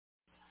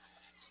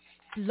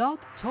Blog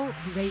Talk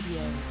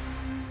Radio.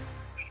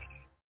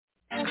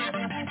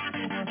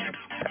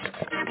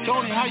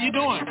 Tony, how you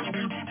doing?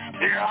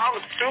 Yeah, I'm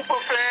super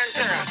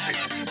fantastic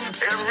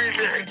every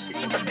day.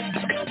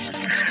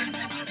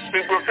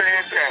 Super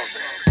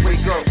fantastic.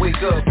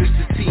 Wake up, it's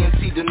the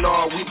TNT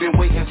Denard. We've been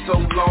waiting so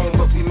long,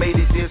 but we made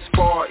it this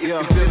far. If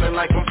you're feeling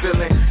like I'm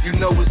feeling, you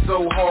know it's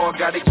so hard.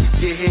 Gotta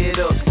keep your head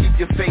up, keep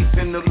your faith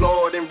in the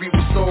Lord, and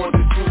restore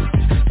the truth.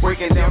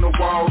 Breaking down the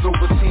walls,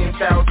 over 10,000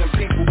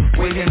 people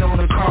waiting on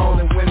a call,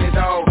 and when it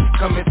all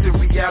coming to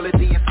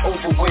reality, it's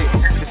over with.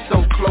 It's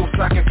so close,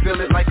 I can feel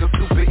it like a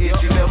super hit.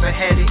 You never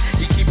had it,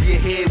 you keep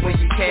your head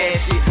when you cash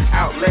it.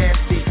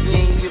 Outlast it, you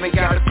ain't even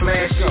gotta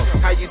flash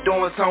it. How you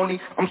doing, Tony?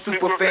 I'm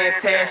super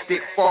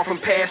fantastic, far from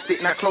past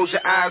it. Now close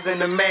your eyes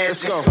and imagine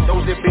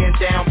those that been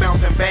down,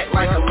 bouncing back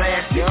like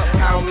elastic.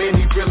 How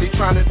many really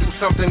trying to do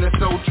something that's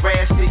so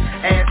drastic?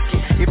 Ask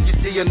it if you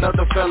see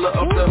another fella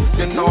of the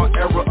Denard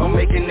era of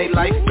making their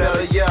life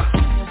better, yeah.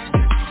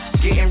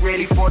 Getting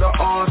ready for the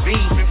RV,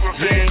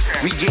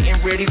 yeah. We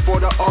getting ready for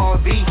the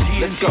RV.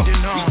 Let's go.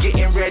 We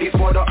getting ready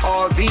for the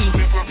RV,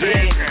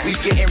 yeah. We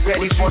getting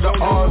ready for the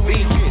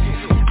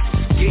RV.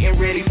 Getting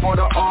ready for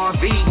the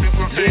RV,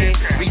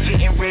 yeah. We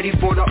getting ready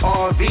for the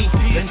RV.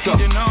 Let's go.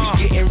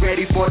 We getting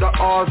ready for the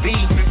RV,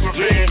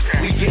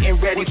 yeah. We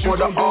getting ready for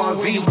the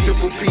RV.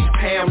 Triple P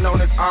Pam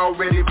known as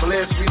already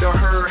blessed. We done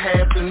heard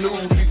half the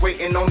news. We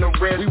waiting on the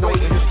rest. We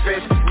waiting to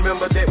stretch.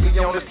 Remember that we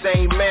on the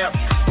same map.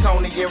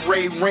 Tony and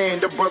Ray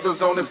Rand, the brothers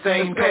on the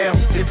same path.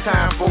 It's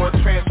time for a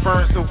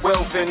transference of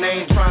wealth, and I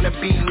ain't trying to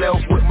be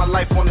left with my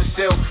life on the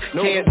shelf.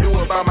 Can't do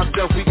it by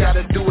myself, we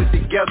gotta do it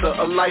together.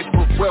 A life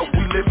of wealth,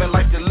 we living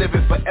like to live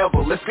it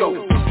forever. Let's go.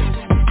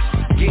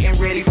 Getting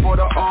ready for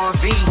the RV,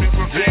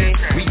 yeah.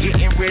 We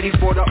getting ready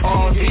for the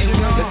RV.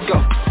 Let's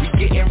go. We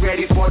getting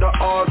ready for the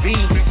RV,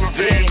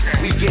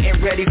 yeah. We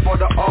getting ready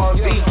for the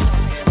RV.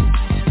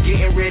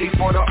 Getting ready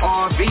for the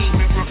RV,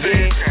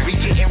 yeah. We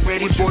getting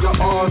ready for the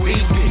RV.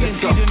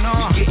 Let's go.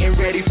 We getting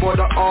ready for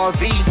the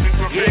RV,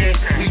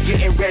 yeah. We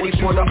getting ready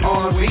for the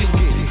RV.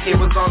 It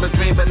was all a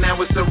dream, but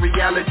now it's a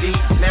reality.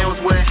 Now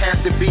it's where it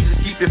has to be. Just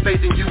keep your faith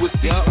and you will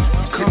see.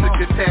 It's a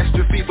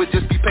catastrophe, but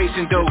just be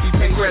patient though.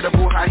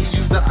 Incredible how he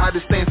used the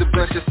oddest things to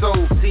bless your soul.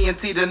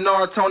 TNT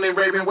Denard, Tony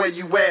Raven, where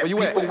you at?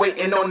 People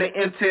waiting on the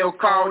intel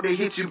call to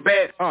hit you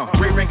back.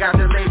 Raven got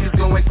the ladies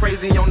going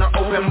crazy on the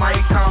open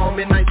mic call.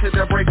 Midnight to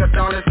the break of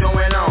dawn is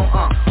going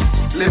on.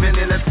 Living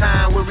in a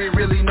time where we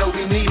really know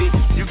we need it.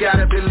 You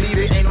gotta believe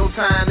it, ain't no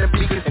time to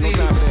be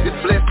conceited. This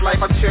blessed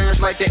life I cherish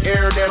like the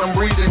air that I'm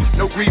breathing.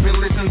 No grieving,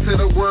 listen to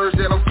the words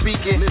that I'm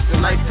speaking.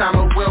 Lifetime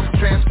of wealth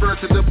transfer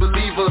to the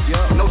believers.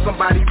 Know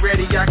somebody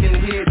ready, I can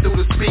hear it through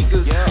the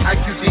speakers.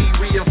 IQD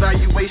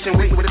reevaluation,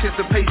 waiting with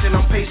anticipation.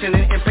 I'm patient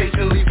and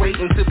impatiently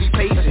waiting to be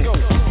patient.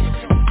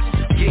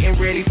 Getting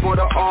ready for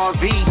the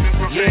RV,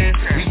 yeah.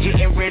 We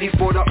getting ready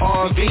for the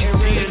RV.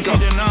 Let's go.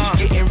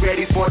 We getting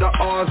ready for the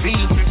RV,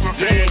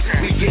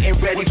 yeah. We getting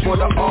ready for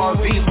the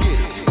RV.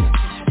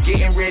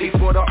 Getting ready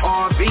for the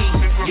RV,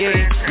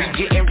 yeah. We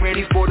getting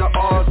ready for the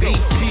RV.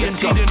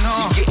 Let's go.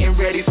 We getting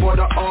ready for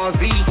the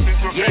RV,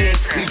 yeah.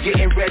 We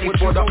getting ready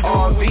for the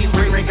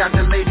RV. Ray got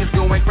the ladies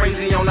going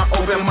crazy on the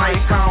open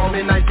mic call.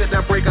 Midnight to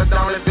the break of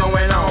dawn is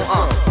going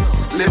on.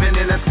 Living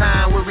in a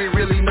time where we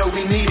really know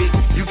we need it.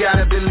 You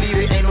gotta believe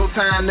it, ain't no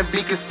time to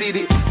be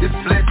conceited. This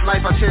blessed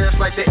life I cherish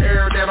like the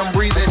air that I'm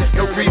breathing.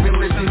 No grieving,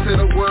 listen to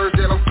the words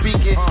that I'm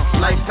speaking.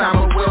 Lifetime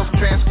of wealth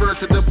transfer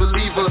to the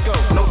believer.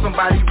 Know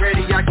somebody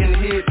ready, I can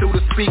hear it through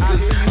the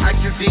speakers.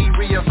 IQD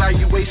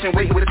reevaluation,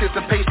 waiting with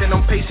anticipation.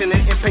 I'm patient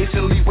and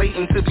impatiently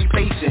waiting to be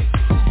patient.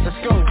 Let's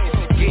go.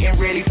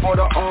 Getting ready for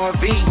the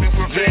RV,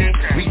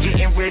 yeah. We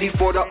getting ready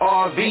for the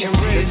RV.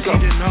 Let's go.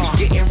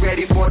 We getting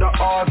ready for the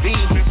RV,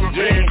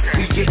 yeah.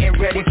 We getting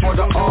ready for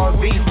the RV.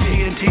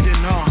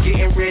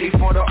 Getting ready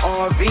for the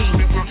RV,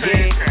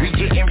 yeah. We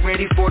getting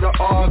ready for the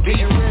RV.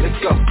 Let's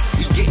go.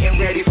 We getting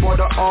ready for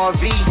the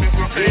RV,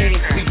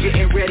 yeah. We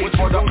getting ready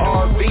for the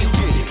RV.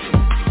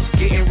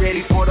 Getting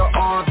ready for the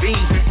RV,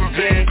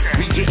 yeah.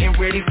 We getting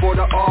ready for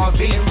the RV.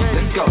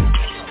 Let's go.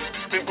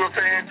 Super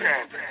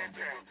fantastic.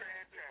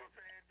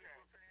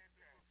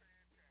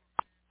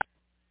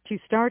 To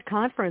start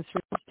conference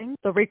recording,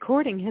 the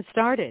recording has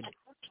started.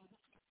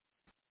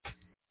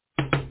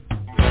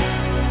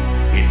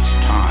 It's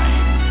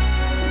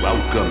time.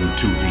 Welcome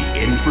to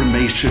the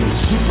Information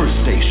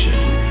Superstation,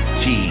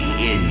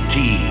 TNT,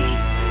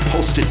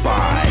 hosted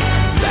by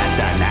that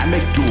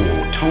dynamic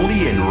duo,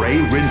 Tony and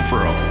Ray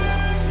Renfro.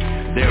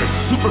 They're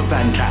super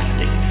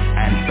fantastic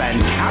and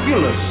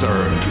fantabulous,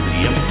 sir, to the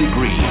nth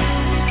degree,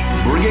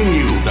 bringing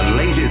you the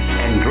latest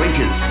and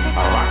greatest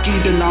Iraqi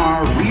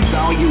dinar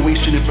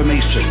revaluation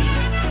information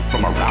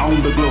from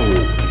around the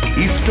globe,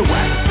 east to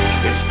west.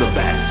 It's the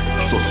best.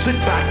 So sit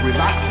back,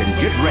 relax, and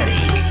get ready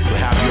to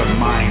have your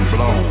mind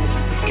blown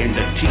in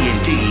the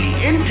TNT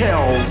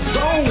Intel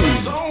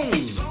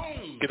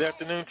Zone. Good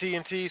afternoon,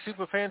 TNT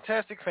Super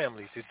Fantastic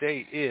family.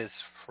 Today is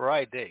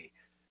Friday,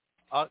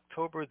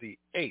 October the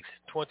 8th,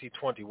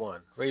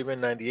 2021.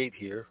 Raven 98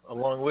 here,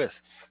 along with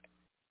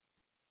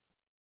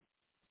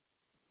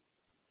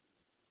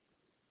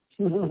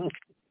Hey,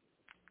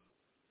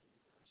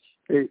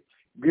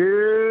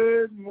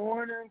 good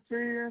morning,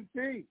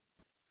 TNT.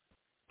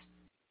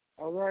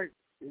 All right,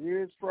 it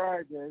is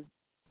Friday.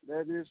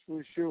 That is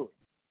for sure.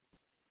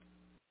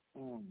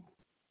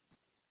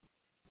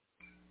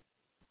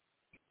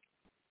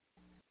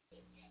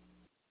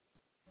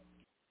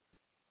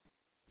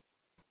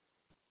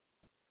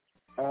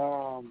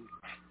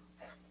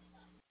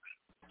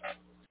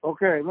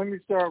 Okay, let me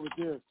start with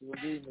this. I'm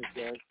reading this,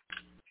 guys.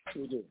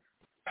 We do.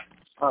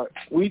 All right,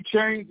 we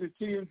changed the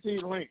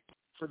TNT link.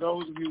 For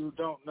those of you who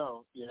don't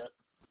know yet,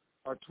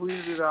 I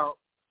tweeted it out.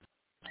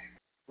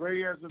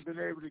 Ray hasn't been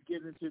able to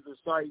get into the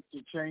site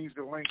to change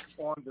the link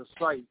on the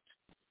site.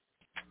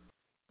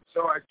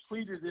 So I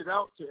tweeted it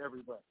out to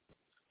everybody.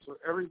 So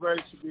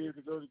everybody should be able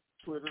to go to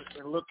Twitter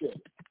and look at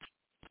it.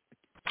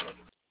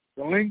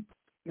 The link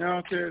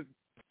now says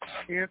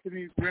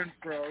Anthony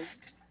Renfro,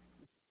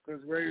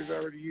 because Ray has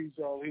already used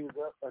all his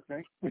up, I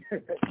think.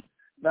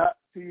 Not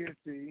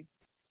TNT.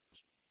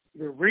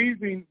 The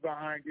reasoning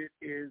behind it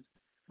is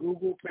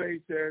Google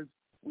Play says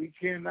we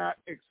cannot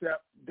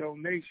accept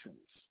donations.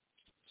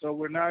 So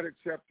we're not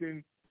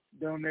accepting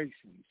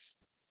donations.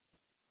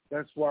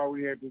 That's why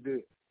we had to do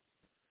it.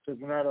 Because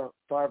we're not a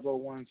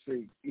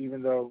 501c,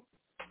 even though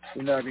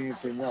we're not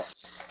anything else.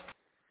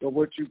 But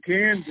what you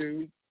can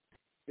do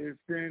is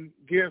send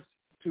gifts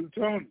to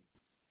Tony.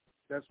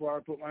 That's why I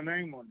put my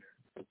name on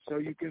there. So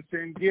you can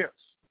send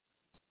gifts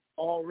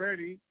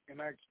already,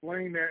 and I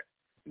explained that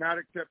not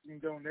accepting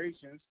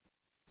donations.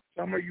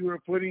 Some of you are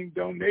putting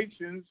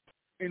donations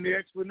in the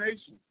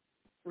explanation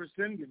for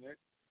sending it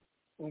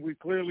when we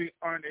clearly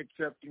aren't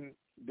accepting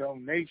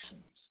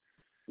donations.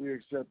 We're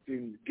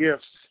accepting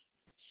gifts.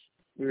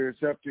 We're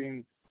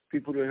accepting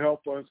people to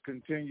help us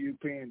continue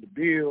paying the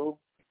bill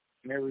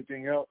and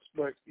everything else,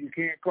 but you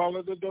can't call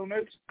it a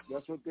donation.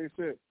 That's what they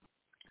said.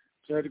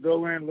 So I had to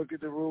go in, look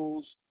at the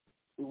rules.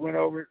 We went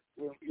over it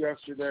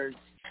yesterday.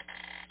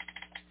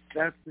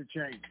 That's the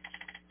change.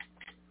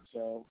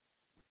 So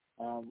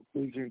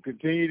we can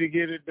continue to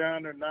get it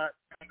done or not.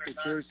 The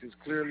choice is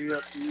clearly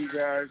up to you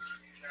guys,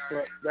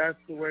 but that's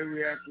the way we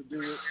have to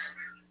do it.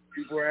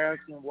 People are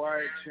asking why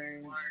it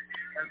changed.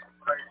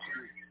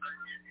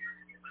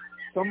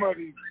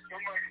 Somebody's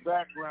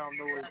background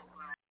noise,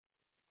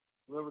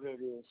 whatever that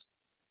is.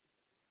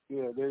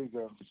 Yeah, there you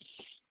go.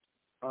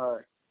 All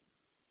right.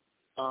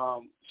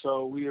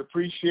 So we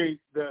appreciate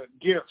the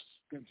gifts.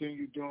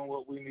 Continue doing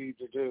what we need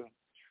to do.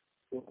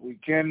 But we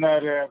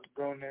cannot have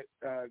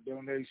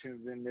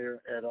donations in there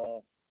at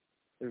all,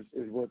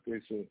 is what they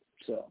said.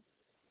 So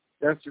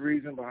that's the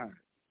reason behind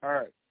it. All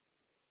right.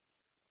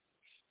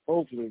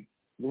 Hopefully,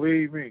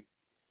 believe me,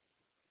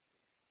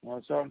 when I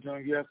was talking to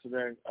him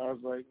yesterday, I was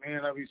like,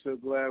 man, I'll be so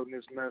glad when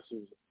this mess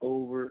is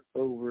over.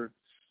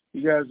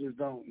 You guys just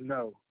don't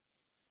know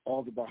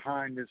all the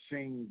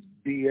behind-the-scenes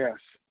BS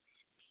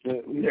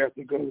that we have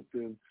to go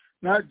through,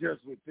 not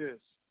just with this,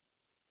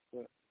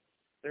 but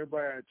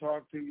everybody I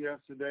talked to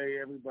yesterday,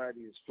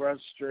 everybody is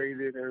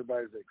frustrated,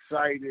 everybody's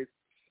excited,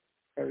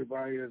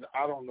 everybody is,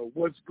 I don't know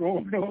what's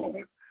going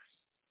on,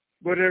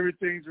 but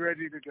everything's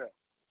ready to go.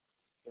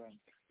 So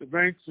the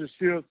banks are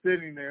still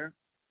sitting there.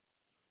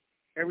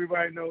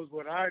 Everybody knows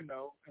what I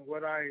know and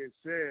what I had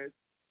said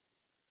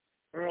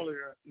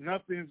earlier.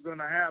 Nothing's going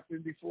to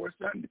happen before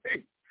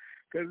Sunday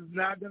because it's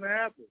not going to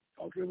happen.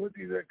 Okay, what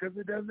do you say? Because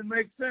it doesn't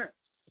make sense.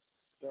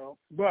 So,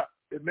 but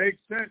it makes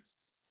sense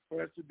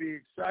for us to be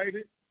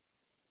excited.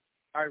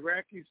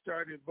 Iraqis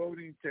started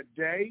voting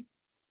today.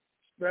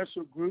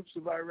 Special groups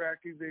of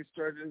Iraqis, they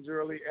started as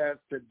early as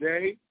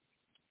today.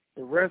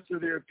 The rest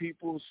of their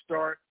people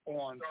start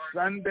on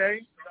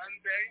Sunday.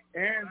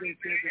 And they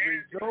said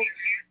the results.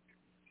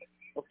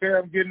 Okay,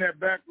 I'm getting that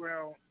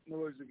background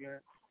noise again.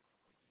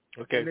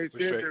 Okay. And they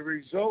said the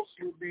results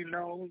will be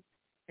known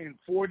in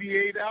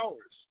 48 hours.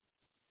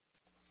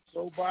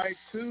 So by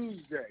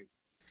Tuesday,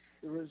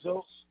 the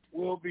results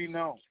will be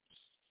known.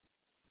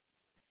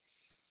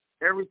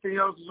 Everything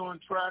else is on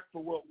track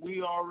for what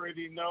we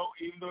already know.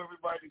 Even though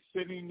everybody's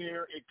sitting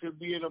there, it could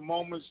be at a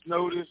moment's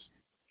notice.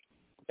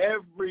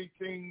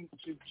 Everything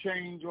should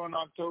change on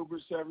October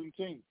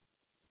 17th.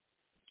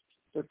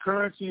 The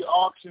currency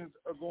auctions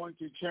are going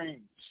to change.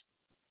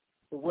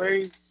 The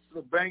way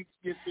the banks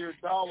get their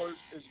dollars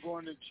is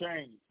going to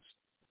change.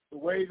 The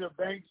way the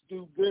banks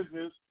do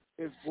business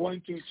is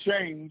going to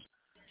change.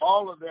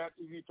 All of that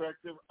is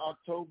effective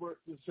October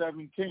the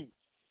 17th,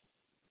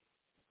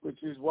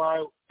 which is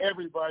why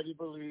everybody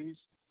believes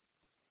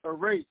a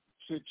rate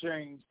should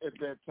change at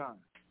that time.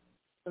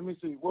 Let me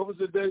see. What was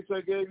the dates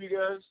I gave you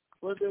guys?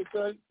 What did they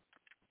say?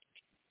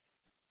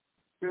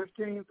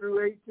 15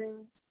 through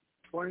 18,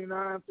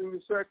 29 through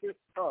the 2nd.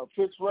 Oh,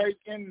 fits right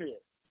in there.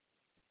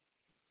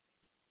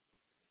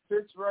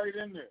 Fits right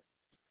in there.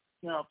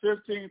 Now,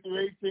 15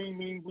 through 18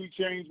 means we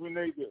change when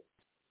they do.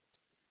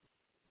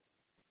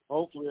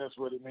 Hopefully that's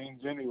what it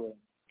means anyway.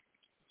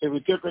 If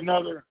it took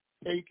another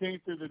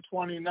 18th to the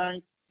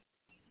 29th,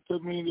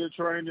 could mean they're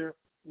trying to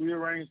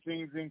rearrange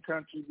things in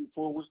country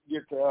before we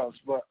get to us.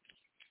 But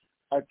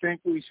I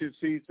think we should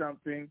see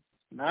something,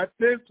 not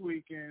this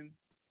weekend,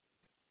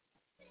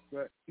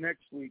 but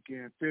next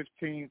weekend,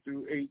 15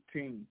 through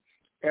 18.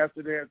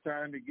 After they have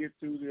time to get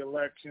through the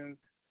election,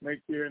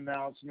 make their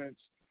announcements,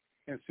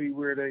 and see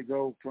where they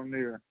go from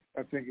there.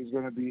 I think it's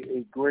going to be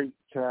a great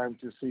time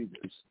to see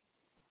this.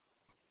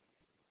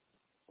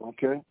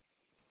 Okay?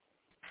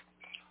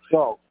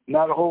 So,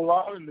 not a whole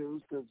lot of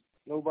news because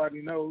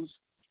nobody knows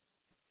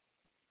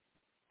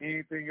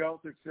anything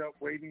else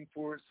except waiting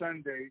for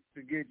Sunday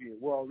to get here.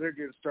 Well, they're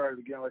getting started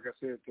again, like I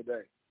said,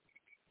 today.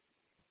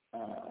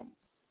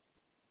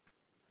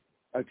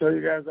 I tell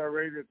you guys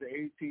already that the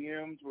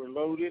ATMs were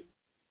loaded,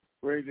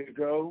 ready to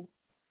go.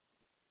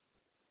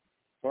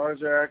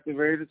 Bars are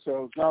activated,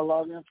 so it's not a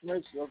lot of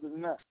information other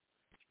than that.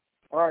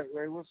 All right,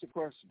 Ray, what's the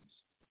questions?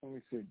 Let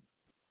me see.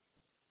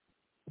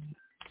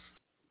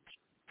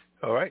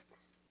 All right.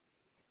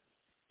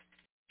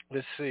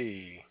 Let's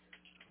see.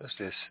 What's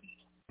this?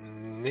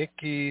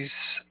 Nikki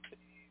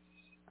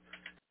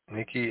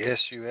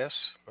SUS.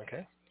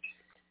 Okay.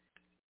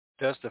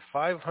 Does the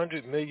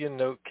 500 million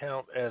note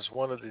count as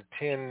one of the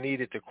 10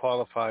 needed to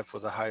qualify for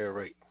the higher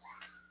rate?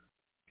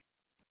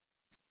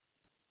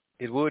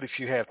 It would if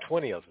you have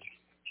 20 of them.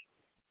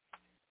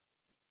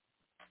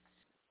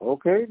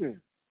 Okay,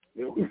 then.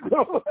 There we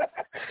go.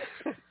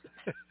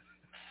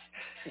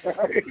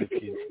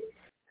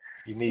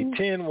 You need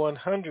 10,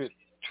 100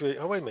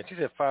 trillion. Oh, wait a minute. You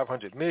said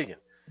 500 million.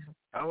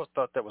 I always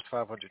thought that was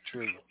 500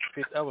 trillion.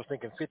 I was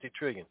thinking 50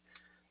 trillion.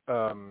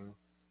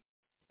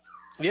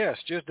 Yes,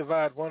 just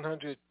divide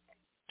 100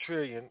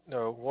 trillion,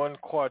 no, 1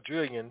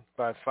 quadrillion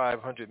by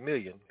 500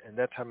 million, and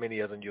that's how many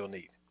of them you'll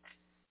need.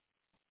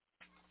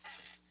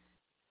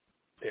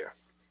 There.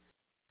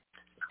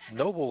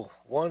 Noble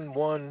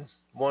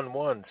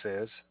 1111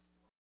 says,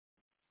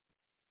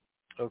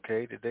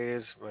 okay, today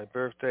is my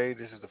birthday.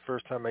 This is the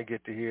first time I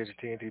get to hear the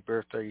TNT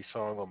birthday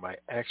song on my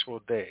actual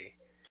day.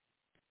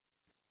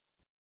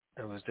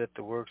 I was at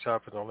the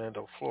workshop in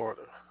Orlando,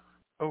 Florida.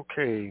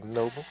 Okay,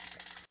 Noble.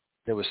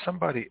 There was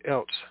somebody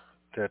else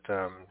that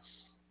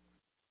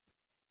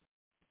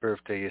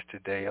birthday is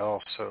today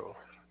also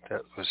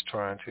that was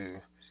trying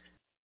to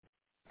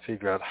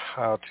figure out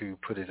how to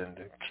put it in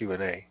the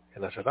Q&A.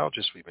 And I said, I'll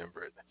just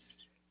remember it.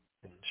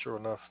 And sure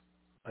enough,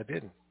 I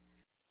didn't.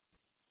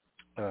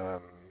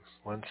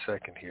 1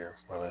 second here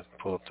while I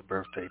pull up the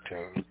birthday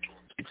tune.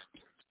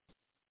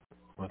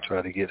 We'll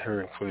try to get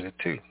her included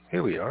too.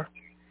 Here we are.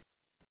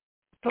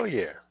 Oh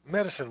yeah,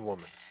 Medicine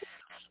Woman.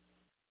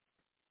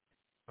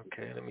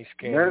 Okay, let me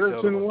scan these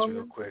other ones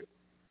real quick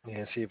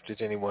and see if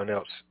there's anyone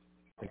else.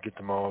 And get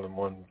them all in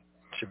one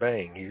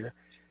shebang here.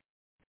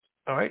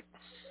 All right.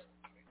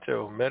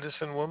 So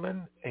Medicine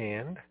Woman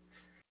and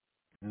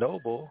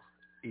Noble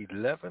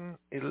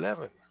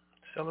 1111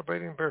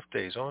 celebrating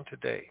birthdays on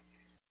today.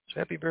 So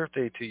happy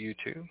birthday to you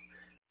two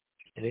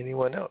and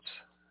anyone else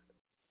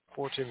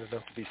fortunate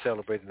enough to be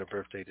celebrating a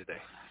birthday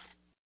today.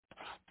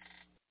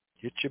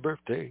 It's your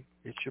birthday.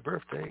 It's your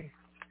birthday.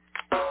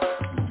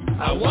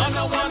 I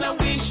wanna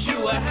wish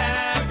you a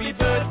happy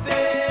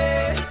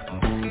birthday.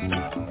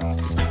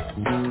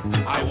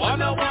 I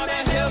wanna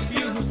help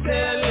you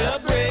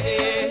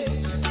celebrate.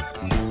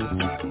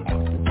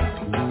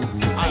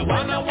 I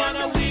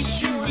wanna wish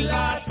you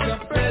lots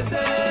of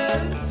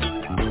presents.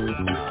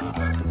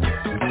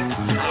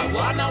 I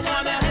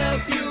wanna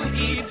help you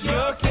eat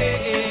your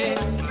cake.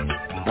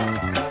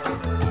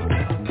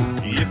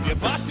 If you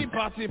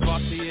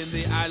party in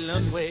the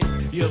island way,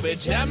 you'll be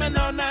jamming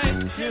all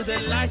night till the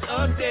light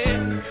of day.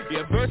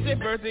 Your birthday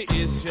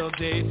is your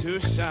day to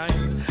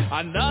shine.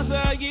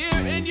 Another year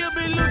and you'll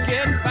be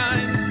looking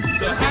fine.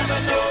 So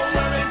have no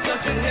worries,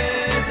 don't you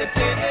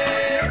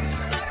hesitate.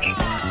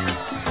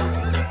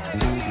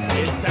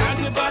 It's time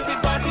to party,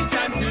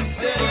 time to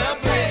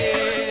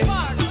celebrate. It's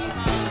time to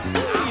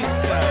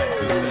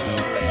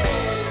celebrate.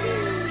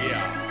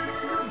 Yeah.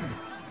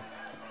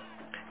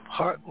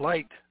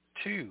 Heartlight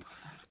 2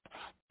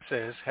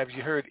 says, have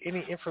you heard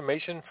any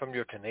information from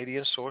your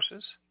Canadian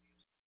sources?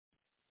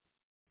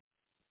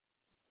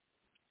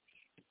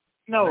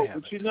 No,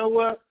 but you know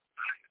what?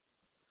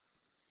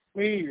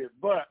 Me either.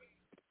 But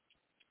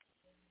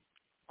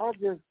I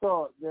just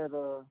thought that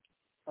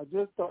I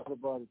just thought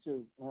about it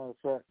too. Matter of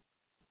fact,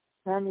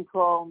 Tammy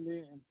called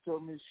me and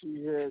told me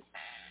she had.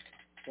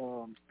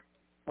 Oh,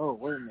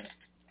 wait a minute.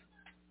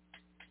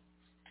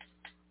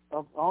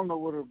 I don't know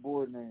what her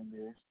board name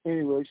is.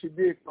 Anyway, she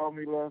did call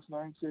me last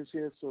night and said she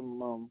had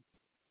some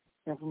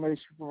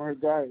information from her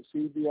guy at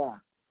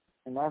CBI,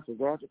 and I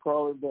forgot to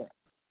call her back.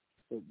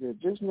 But it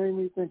just made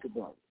me think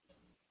about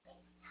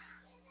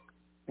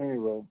it.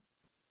 Anyway,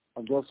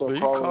 I guess I'll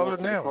call her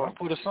now. I'll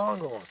put a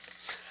song on.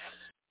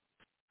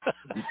 I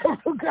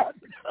forgot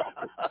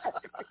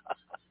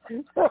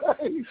to call her.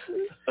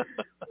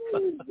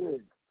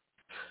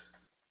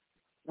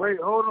 Wait,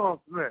 hold on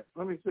a minute.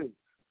 Let me see.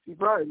 She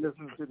probably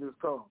listens to this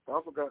call. I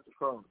forgot to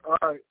call her. All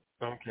right.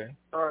 Okay.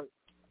 All right.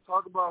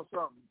 Talk about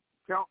something.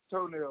 Count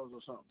toenails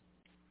or something.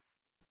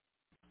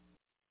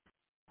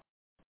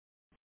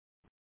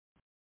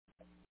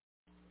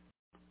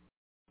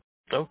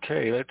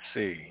 Okay, let's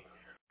see.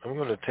 I'm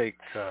going to take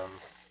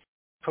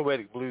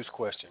Poetic Blues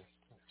question.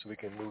 so we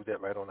can move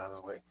that right on out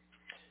of the way. It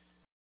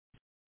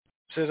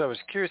says, I was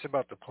curious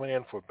about the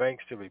plan for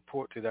banks to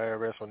report to the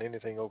IRS on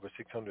anything over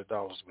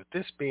 $600. With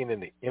this being in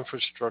the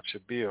infrastructure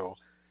bill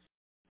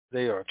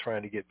they are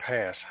trying to get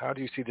passed, how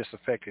do you see this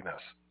affecting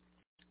us?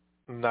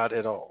 Not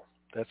at all.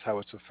 That's how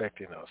it's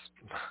affecting us.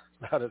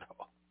 Not at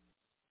all.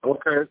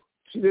 Okay.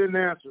 She didn't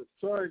answer.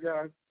 Sorry,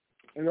 guys.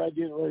 Maybe I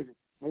get it later.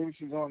 Maybe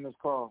she's on this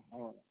call.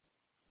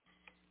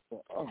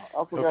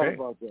 I forgot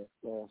about that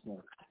last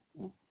night.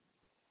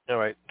 All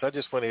right. So I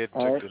just went ahead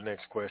and took the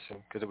next question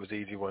because it was an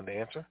easy one to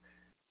answer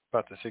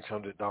about the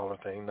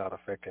 $600 thing not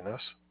affecting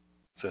us.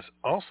 It says,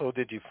 also,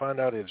 did you find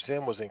out if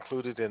Zim was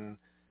included in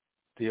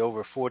the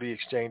over 40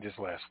 exchanges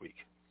last week?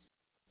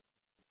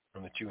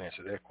 And that you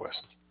answered that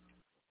question.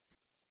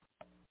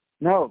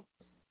 No,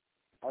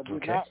 I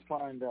did not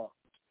find out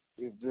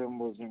if Zim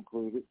was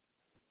included.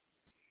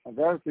 I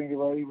got to think if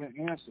I even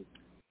answered.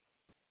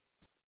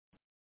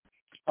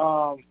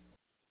 Oh,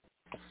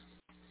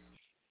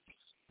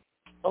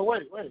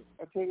 wait.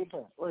 I take it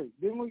back. Wait,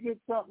 didn't we get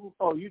something?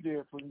 Oh, you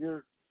did from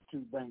your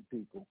two bank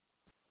people.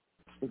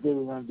 If they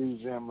were going to do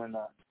Zim or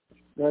not.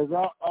 There's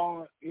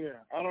all,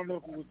 yeah, I don't know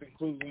if it was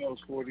including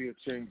those 40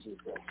 exchanges,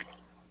 though.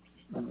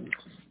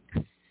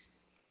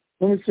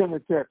 Let me send a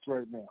text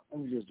right now.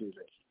 Let me just do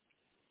that.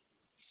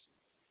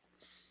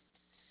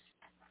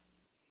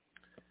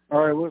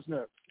 All right, what's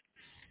next?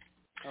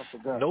 I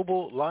forgot.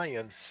 Noble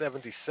Lion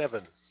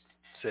 77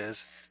 says,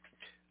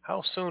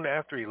 how soon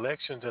after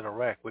elections in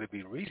Iraq would it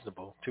be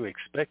reasonable to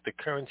expect the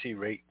currency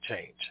rate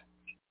change?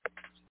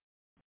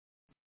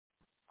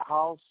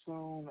 How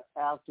soon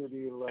after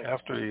the election?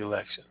 After the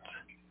elections.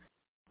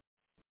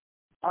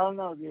 I don't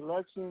know. The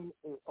election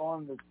is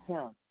on the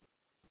 10th.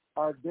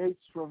 Our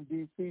dates from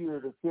D.C.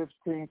 are the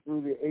 15th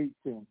through the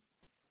 18th.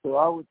 So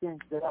I would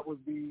think that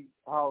would be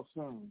how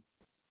soon.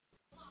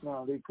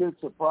 Now, they could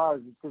surprise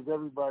us because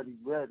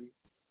everybody's ready.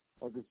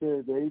 Like I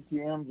said, the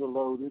ATMs are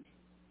loaded.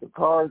 The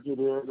cards are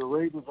there. The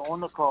rate is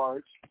on the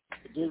cards.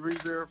 They did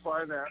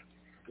re-verify that.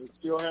 They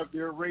still have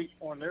their rate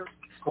on their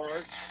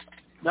cards.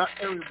 Not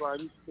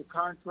everybody. The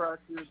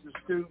contractors, the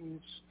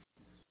students,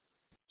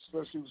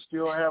 especially,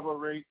 still have a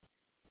rate.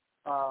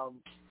 I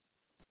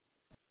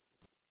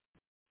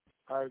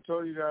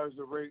told you guys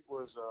the rate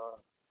was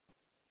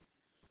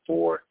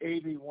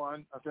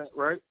 $4.81. I think,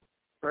 right?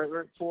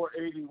 Right.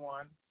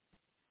 $4.81.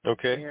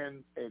 Okay.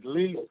 And at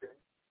least,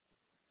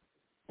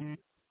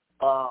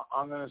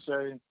 I'm going to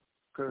say,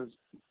 because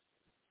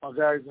my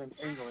guy's in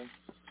England,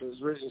 so his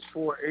rate is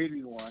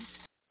 $4.81.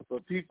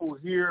 But people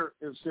here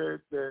have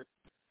said that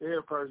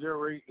their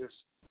rate is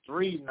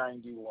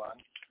 $3.91.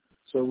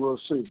 So we'll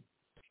see.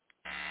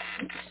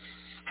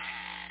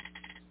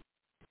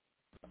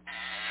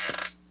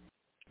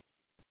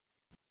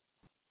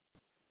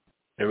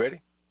 You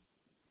ready?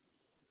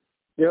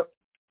 Yep.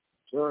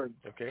 Sorry.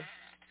 Okay.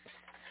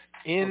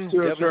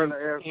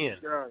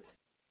 NWN.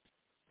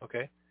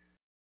 Okay.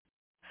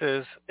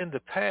 Says, in the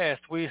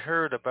past, we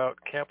heard about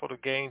capital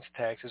gains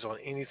taxes on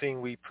anything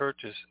we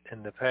purchased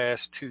in the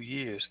past 2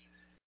 years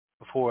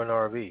before an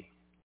RV.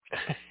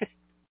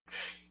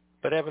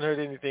 But I haven't heard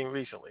anything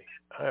recently.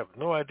 I have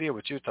no idea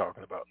what you're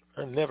talking about.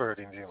 I never heard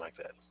anything like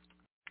that.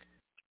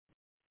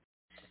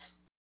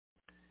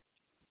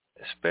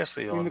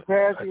 Especially on a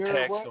tax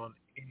on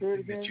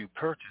anything that you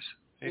purchase.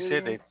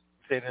 They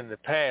said in the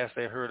past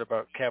they heard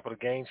about capital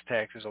gains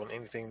taxes on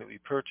anything that we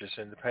purchased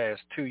in the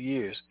past 2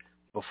 years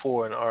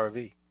before an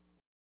RV.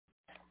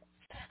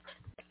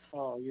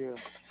 Oh, yeah.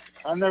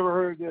 I never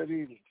heard that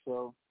either,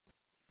 so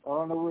I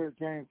don't know where it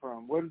came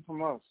from. Wasn't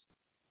from us,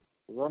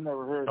 because I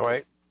never heard All that.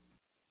 right.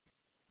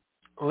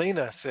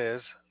 Lena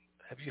says,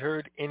 have you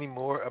heard any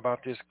more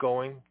about this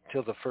going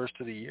till the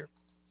first of the year?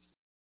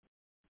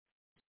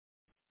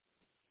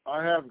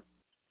 I haven't.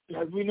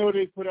 As we know,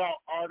 they put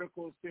out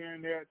articles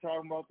saying they're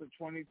talking about the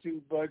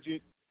 22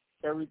 budget,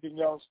 everything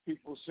else,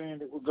 people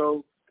saying it will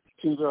go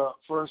to the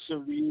first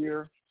of the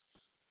year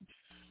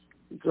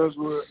because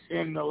we're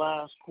in the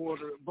last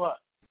quarter. But,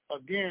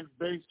 again,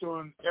 based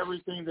on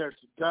everything that's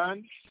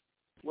done,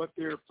 what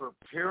they're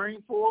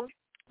preparing for,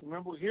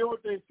 remember, hear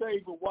what they say,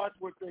 but watch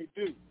what they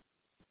do.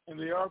 And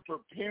they are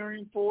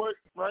preparing for it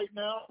right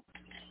now,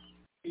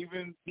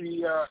 even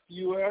the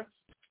U.S.,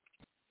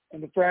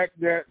 and the fact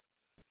that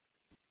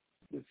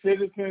the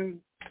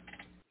citizens,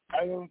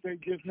 I don't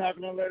think, just not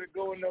going to let it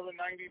go another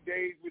 90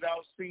 days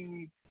without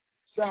seeing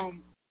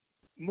some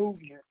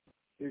movement,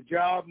 the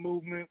job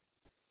movement,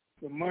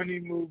 the money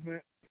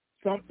movement,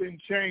 something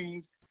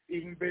changed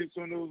even based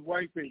on those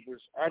white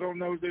papers. I don't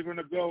know if they're going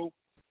to go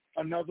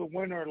another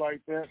winter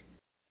like that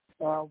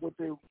with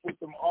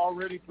them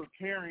already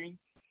preparing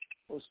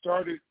or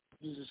started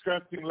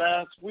discussing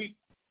last week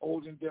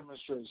holding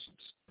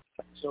demonstrations.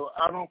 So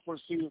I don't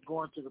foresee it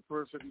going to the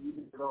first of the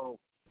year at all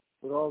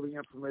with all the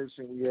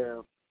information we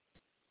have.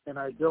 And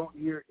I don't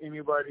hear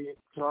anybody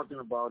talking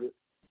about it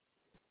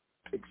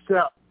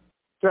except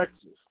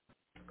Texas.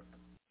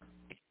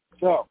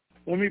 So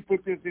let me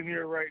put this in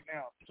here right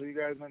now so you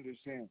guys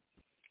understand.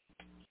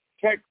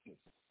 Texas,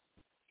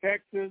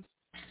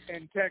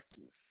 and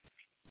Texas.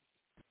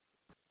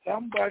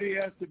 somebody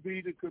has to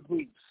be the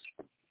caboose.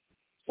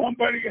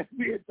 Somebody got to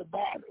be at the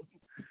bottom.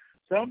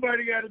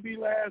 Somebody got to be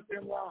last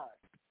in line.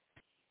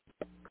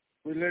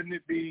 We're letting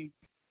it be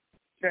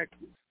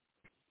Texas.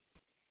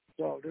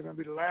 So they're going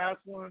to be the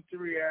last ones to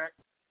react,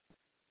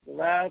 the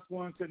last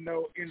ones to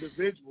know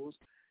individuals,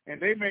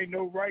 and they may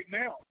know right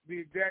now the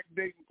exact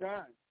date and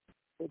time,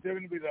 but they're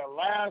going to be the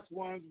last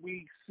ones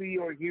we see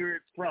or hear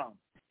it from,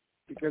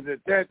 because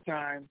at that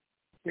time,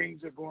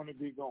 things are going to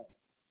be going.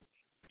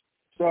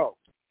 So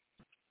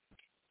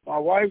my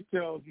wife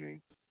tells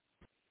me,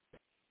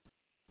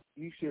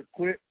 you should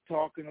quit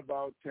talking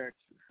about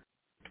Texas.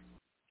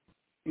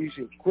 You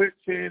should quit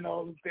saying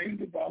all the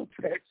things about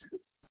Texas.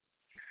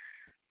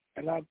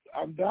 And I'm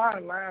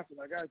dying laughing.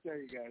 I got to tell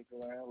you guys,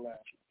 I'm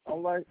laughing.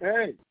 I'm like,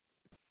 hey,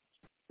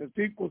 if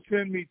people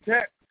send me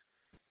text,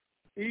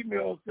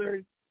 emails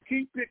say,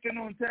 keep picking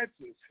on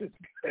Texas.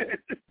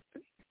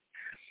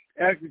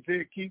 Actually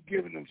said, keep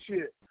giving them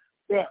shit.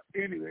 But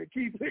anyway,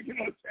 keep picking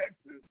on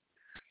Texas.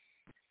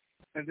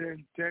 And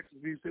then Texas,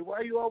 he said, why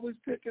are you always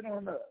picking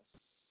on us?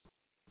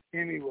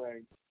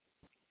 Anyway,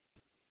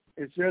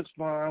 it's just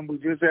fun. We're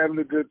just having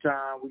a good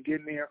time. We're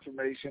getting the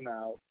information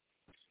out.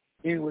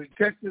 Anyway,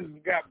 Texas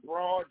has got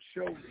broad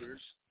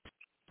shoulders.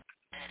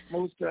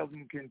 Most of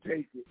them can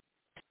take it.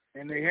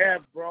 And they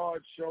have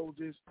broad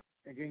shoulders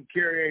and can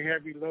carry a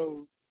heavy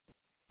load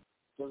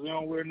because they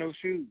don't wear no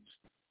shoes.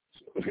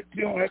 So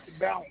you don't have to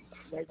balance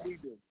like we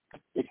do.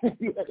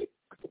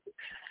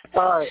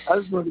 All right, I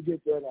just wanted to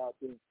get that out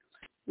there.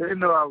 They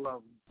know I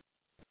love them.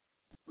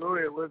 Go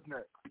ahead, what's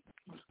next?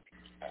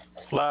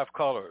 Live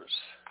callers.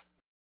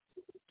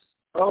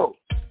 Oh,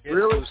 yes,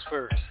 really? Who's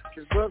first?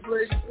 Is Buzz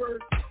Lady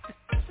first?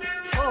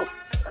 Oh.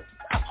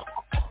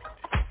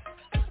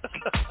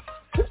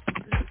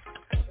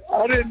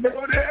 I didn't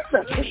know that.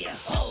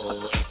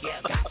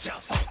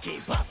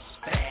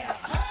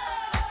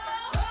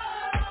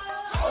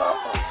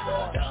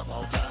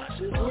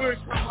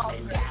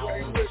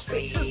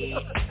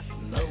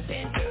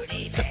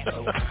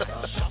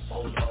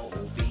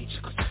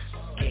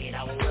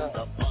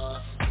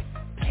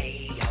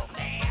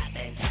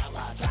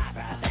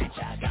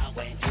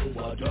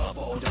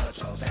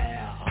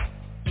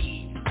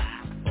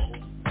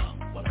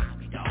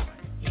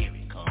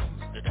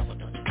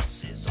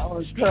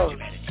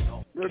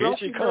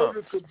 Don't you know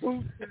the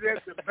caboose is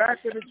at the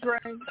back of the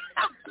train?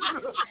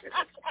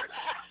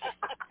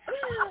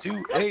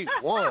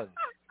 281.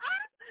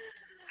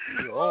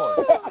 You're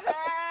on.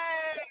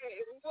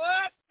 Hey,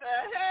 what the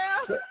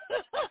hell?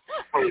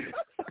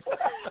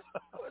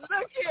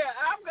 Look here,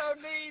 I'm going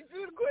to need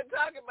you to quit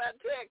talking about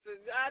Texas.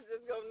 I'm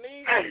just going to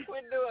need you to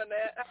quit doing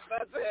that. How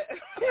about that?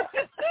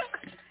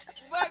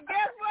 But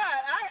guess what?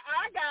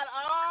 I got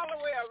all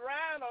the way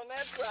around on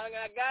that song.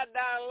 I got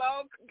down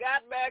low,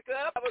 got back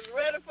up. I was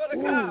ready for the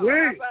call. How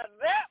about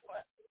that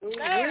one?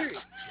 Yeah.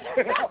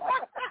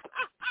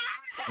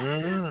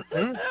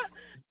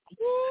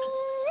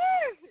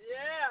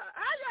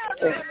 How y'all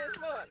doing this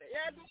morning?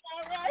 Y'all doing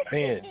all right?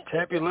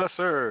 Fantabulous,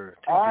 sir.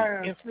 I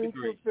am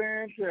super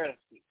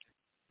fantastic.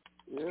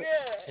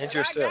 Yeah. And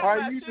yourself. How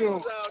you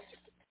doing?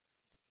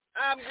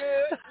 I'm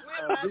good.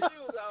 With my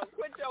shoes on.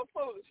 Quit your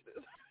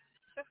foolishness.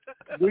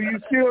 Do you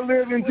still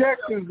live in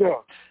Texas,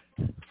 though?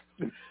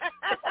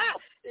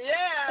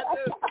 Yeah, I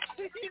do.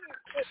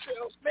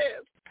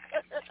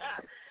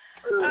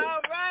 All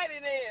righty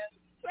then.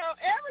 So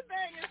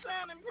everything is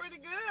sounding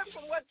pretty good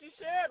from what you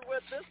shared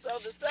with us.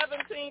 So the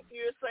 17th,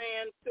 you're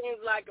saying,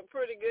 seems like a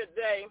pretty good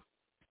day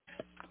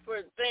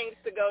for things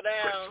to go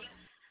down.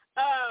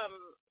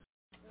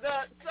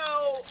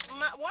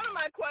 One of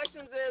my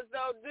questions is,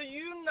 though, do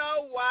you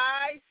know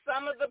why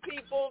some of the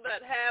people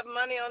that have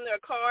money on their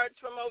cards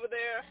from over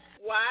there,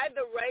 why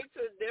the rates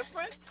are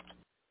different?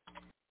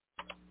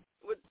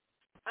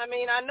 I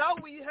know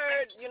we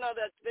heard,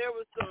 that there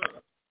was some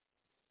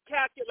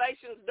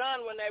calculations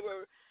done when they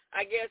were,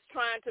 I guess,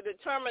 trying to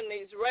determine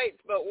these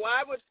rates, but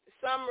why would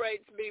some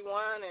rates be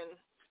one and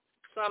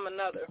some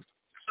another?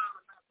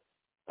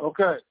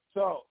 Okay,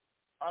 so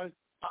yes,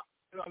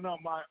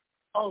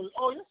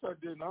 I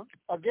did know.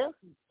 I guess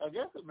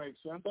it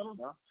makes sense. I don't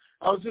know.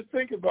 I was just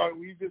thinking about it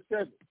when you just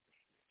said it.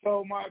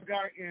 So my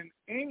guy in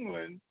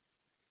England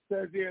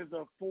says he has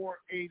a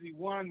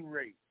 481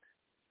 rate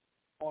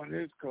on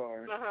his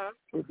card.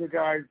 But the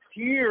guys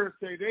here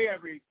say they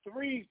have a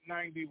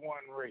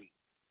 391 rate.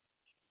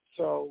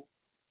 So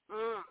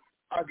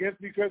I guess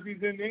because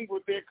he's in England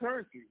with their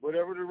currency,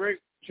 whatever the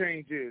rate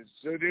change is.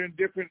 So they're in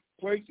different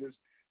places.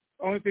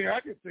 Only thing I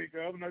can think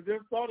of, and I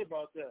just thought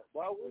about that.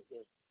 Why would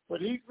they?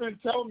 But he's been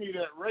telling me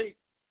that rate,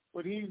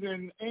 but he's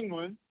in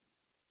England.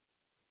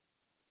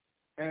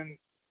 And,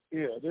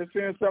 yeah, they're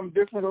saying something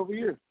different over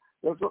here.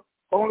 That's the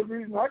only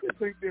reason I can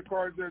think their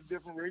cards are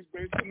different rates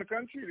based on the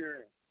country they're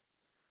in.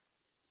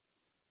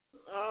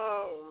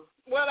 Oh,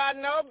 well, I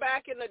know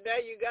back in the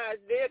day you guys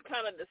did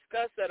kind of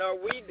discuss that, or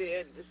we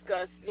did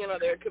discuss,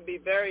 there could be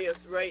various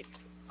rates.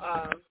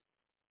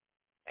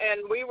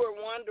 And we were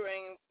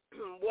wondering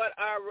what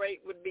our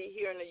rate would be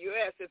here in the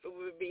U.S., if it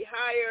would be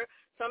higher.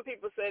 some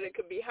people said it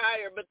could be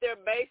higher, but they're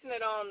basing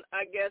it on,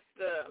 I guess,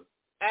 the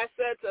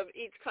assets of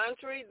each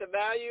country, the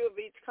value of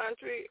each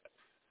country,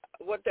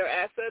 what their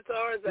assets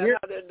are. Is that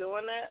how they're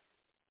doing that?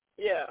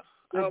 Yeah.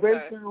 They're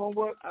basing on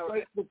what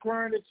like the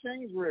current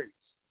exchange rates.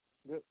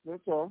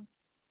 That's all.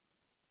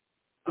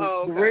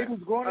 The rate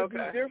is going to be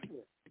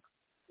different.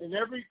 In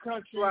every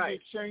country, the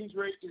exchange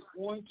rate is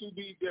going to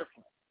be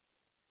different.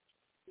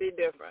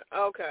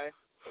 Okay.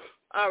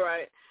 All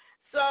right.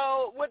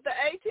 So with the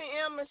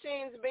ATM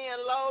machines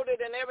being loaded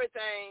and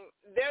everything,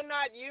 they're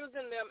not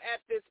using them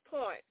at this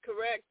point,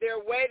 correct? They're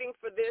waiting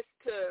for this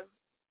to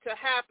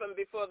happen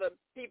before the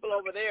people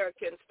over there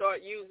can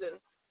start using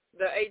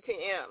the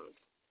ATMs,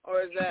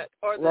 or is that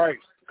right?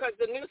 Because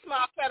the new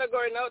small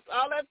category notes,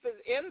 all that is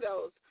in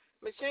those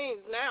machines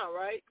now,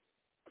 right?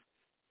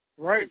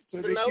 Right.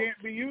 So they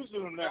can't be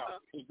using them now.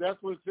 If that's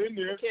what's in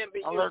there, can't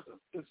be unless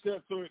it's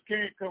set so it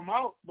can't come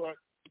out, but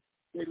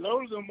they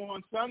loaded them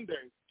on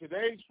Sunday.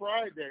 Today's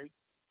Friday,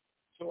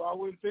 so I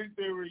wouldn't think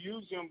they were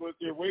using them, but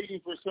they're waiting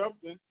for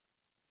something.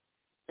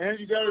 And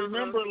you got to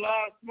remember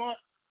last month,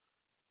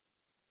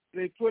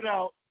 they put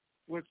out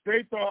what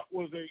they thought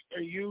was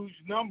a huge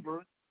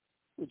number,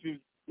 which is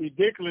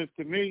ridiculous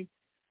to me,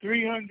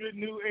 300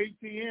 new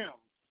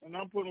ATMs. And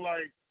I'm putting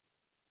like,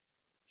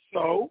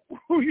 so,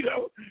 you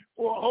know,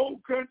 for a whole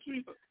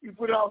country, you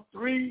put out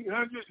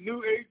 300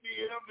 new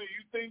ATMs, and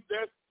you think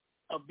that's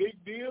a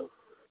big deal?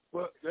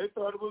 But they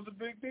thought it was a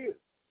big deal.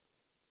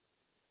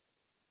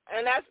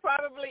 And that's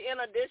probably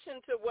in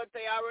addition to what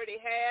they already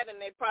had, and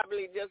they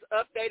probably just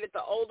updated the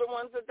older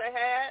ones that they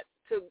had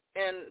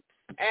and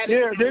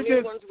added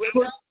new ones with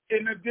them.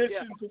 In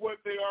addition to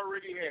what they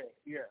already had,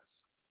 yes.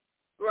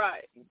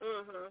 Right.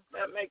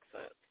 That makes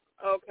sense.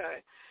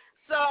 Okay.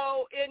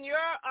 So in your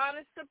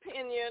honest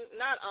opinion,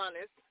 not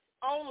honest,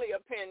 only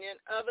opinion,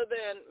 other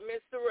than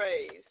Mr.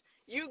 Ray's,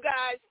 you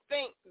guys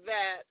think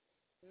that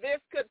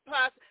this could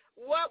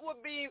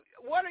possibly,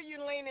 what are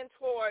you leaning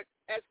toward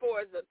as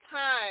far as the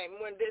time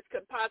when this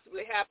could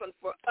possibly happen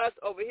for us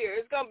over here?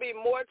 It's going to be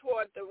more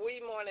toward the wee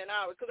morning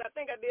hours, because I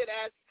think I did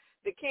ask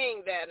the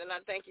king that, and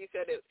I think he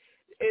said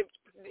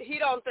he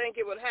don't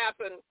think it would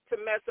happen to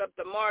mess up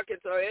the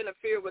markets or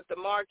interfere with the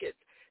markets.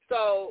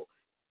 So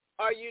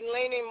are you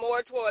leaning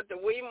more toward the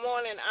wee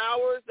morning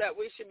hours that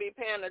we should be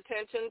paying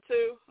attention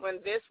to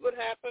when this would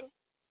happen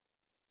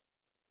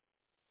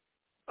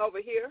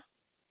over here?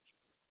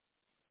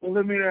 Well,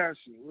 let me ask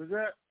you, was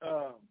that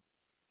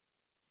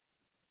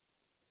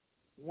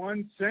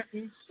one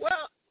sentence,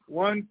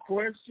 one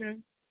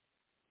question,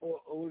 or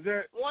was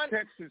that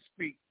Texas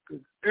speak?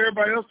 Because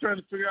everybody else trying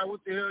to figure out what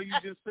the hell you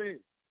just said.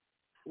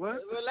 What?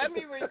 Well, let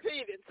me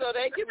repeat it so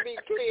they can be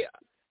clear.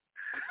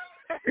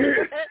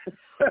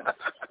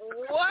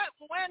 What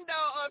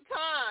window of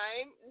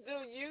time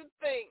do you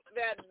think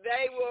that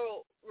they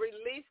will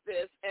release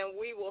this and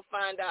we will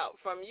find out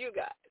from you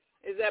guys?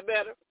 Is that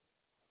better?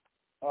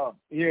 Oh,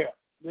 yeah.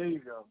 There you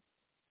go.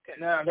 Okay.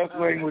 Now, that's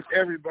language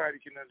everybody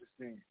can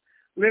understand.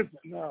 Listen,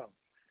 no.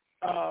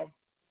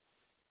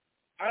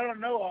 I don't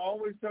know. I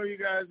always tell you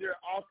guys their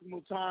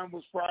optimal time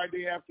was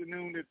Friday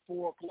afternoon at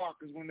 4 o'clock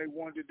is when they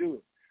wanted to do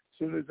it, as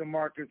soon as the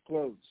markets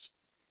closed.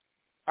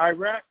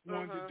 Iraq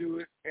wanted to do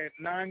it at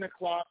 9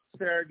 o'clock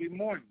Saturday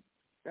morning.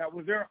 That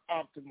was their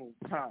optimal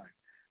time,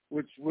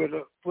 which would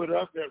have put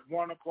us at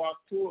 1 o'clock,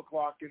 2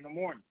 o'clock in the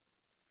morning,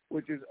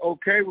 which is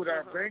okay with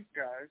our bank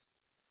guys,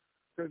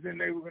 because then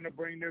they were going to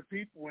bring their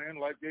people in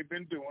like they've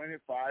been doing at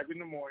 5 in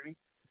the morning,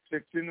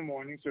 6 in the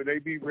morning, so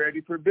they'd be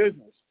ready for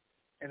business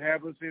and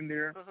have us in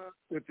there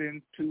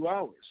within 2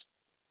 hours.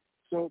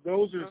 So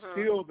those are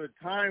still the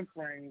time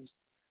frames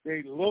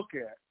they look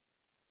at,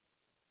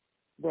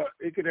 but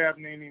it could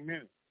happen any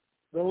minute.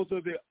 Those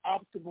are the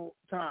optimal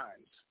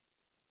times.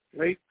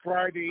 Late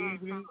Friday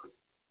evening,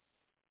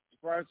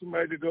 for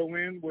somebody to go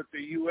in, what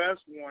the U.S.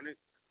 wanted,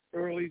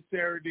 early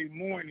Saturday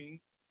morning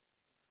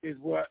is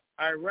what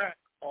Iraq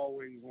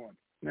always wanted.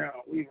 Now,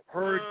 we've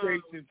heard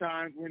dates and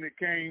times when it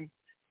came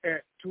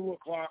at 2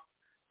 o'clock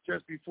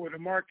just before the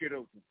market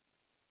opened,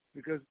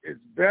 because it's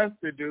best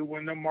to do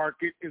when the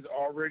market is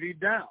already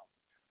down.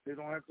 They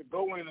don't have to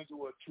go in and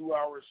do a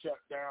 2-hour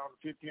shutdown,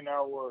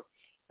 15-hour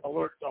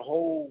alert the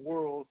whole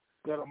world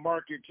that a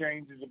market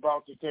change is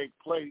about to take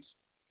place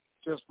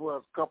just for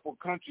a couple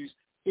countries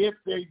if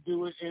they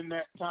do it in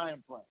that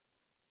time frame.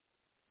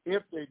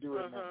 If they do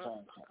it in that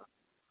time frame.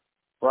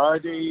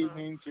 Friday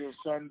evening till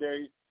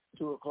Sunday,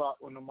 2 o'clock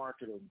when the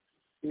market opens,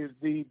 is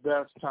the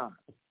best time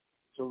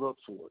to look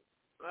for it.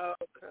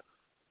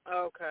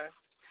 Okay.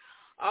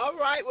 All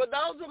right. Well,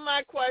 those are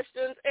my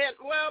questions. And,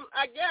 well,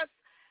 I guess,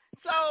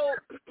 so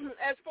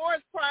as far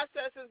as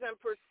processes and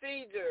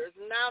procedures,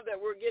 now that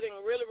we're getting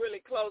really,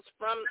 really close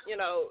from,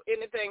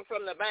 anything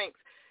from the banks,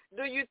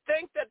 do you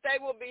think that they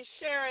will be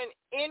sharing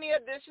any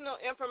additional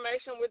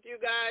information with you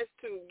guys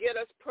to get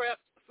us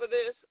prepped for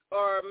this?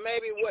 Or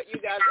maybe what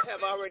you guys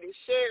have already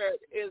shared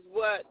is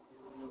what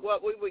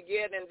we would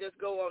get and just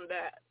go on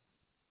that?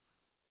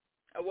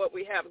 Or what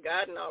we have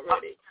gotten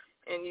already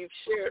and you've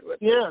shared with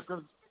us? Yeah,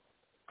 because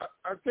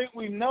I think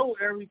we know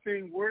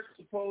everything we're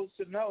supposed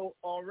to know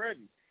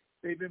already.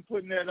 They've been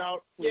putting that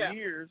out for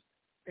years,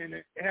 and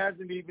it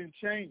hasn't even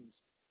changed.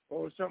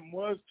 Or if something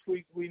was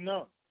tweaked, we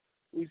know.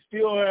 We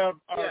still have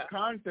our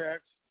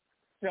contacts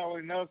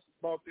telling us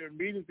about their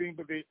meeting thing,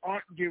 but they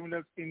aren't giving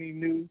us any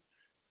new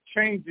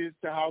changes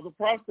to how the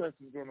process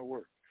is going to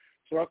work.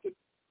 So I think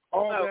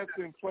all that's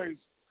in place.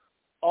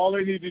 All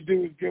they need to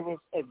do is give us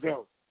a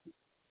go.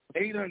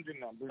 800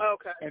 numbers,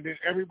 and then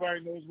everybody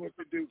knows what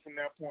to do from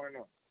that point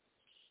on.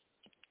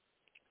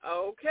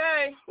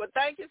 Okay. Well,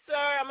 thank you, sir.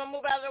 I'm going to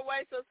move out of the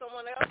way so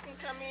someone else can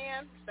come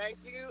in. Thank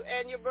you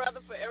and your brother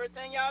for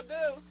everything y'all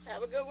do.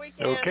 Have a good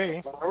weekend.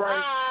 Okay. All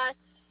right.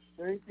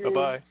 Bye. Thank you.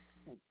 Bye-bye.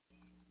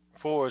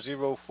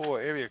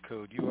 404 area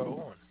code, you are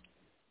on.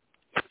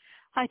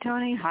 Hi,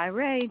 Tony. Hi,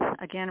 Ray.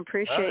 Again,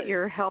 appreciate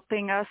your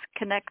helping us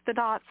connect the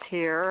dots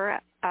here.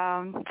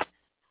 I'd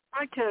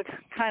like to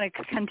kind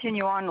of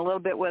continue on a little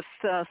bit with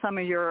some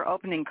of your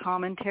opening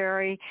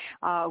commentary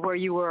where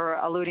you were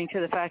alluding to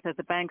the fact that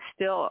the banks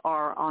still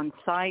are on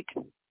site,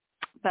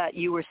 but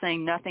you were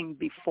saying nothing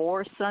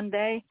before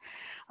Sunday.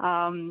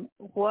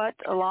 What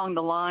along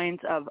the lines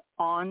of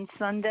on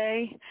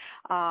Sunday,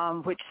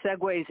 which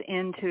segues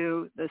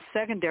into the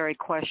secondary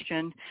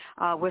question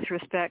with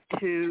respect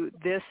to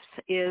this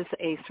is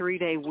a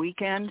 3-day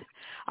weekend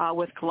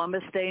with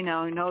Columbus Day.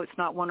 Now, I know it's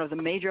not one of the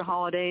major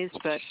holidays,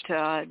 but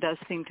it does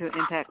seem to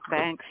impact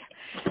banks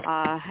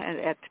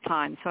at the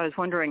time. So I was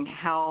wondering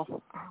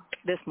how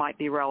this might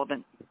be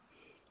relevant.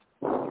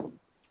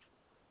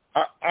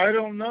 I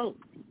don't know.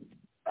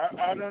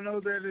 I don't know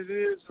that it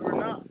is or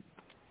not.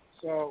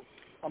 So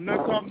I'm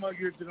not talking about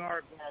your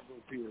Denard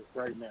Broncos here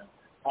right now.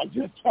 I'm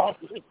just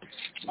talking.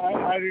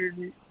 I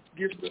didn't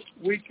give the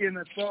weekend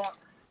a thought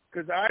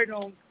because I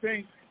don't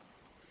think,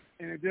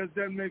 and it just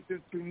doesn't make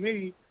sense to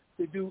me,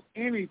 to do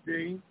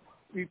anything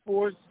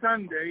before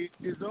Sunday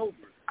is over,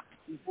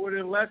 before the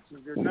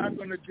election. They're not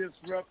going to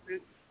disrupt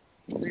it.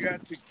 They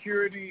got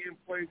security in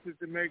places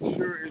to make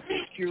sure it's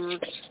secure.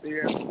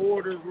 They have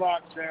borders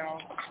locked down.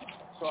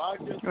 So I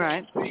just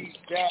don't see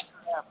that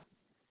happen.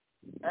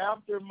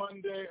 After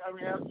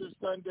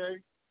Sunday,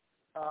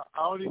 I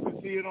don't even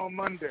see it on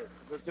Monday.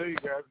 I'll tell you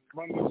guys,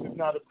 Monday's is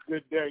not a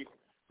good day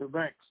for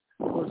banks.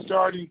 But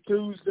starting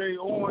Tuesday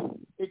on,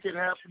 it could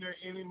happen at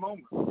any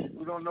moment.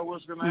 We don't know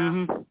what's going to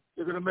happen.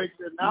 They're going to make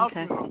the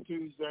announcement on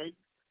Tuesday,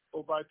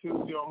 or by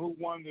Tuesday, on who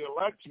won the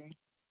election.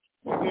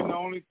 And then the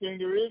only thing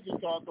there is to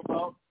talk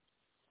about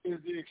is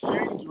the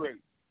exchange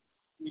rate.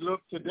 We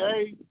look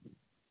today,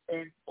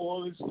 and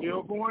oil is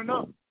still going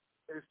up.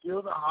 It's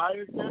still the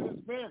highest that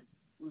it's been,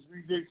 which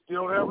means they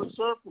still have a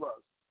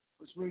surplus,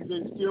 which means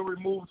they still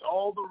removed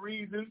all the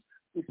reasons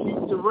to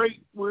keep the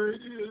rate where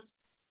it is,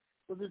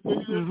 because they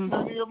think there's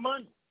plenty of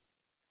money.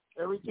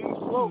 Everything's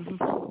low.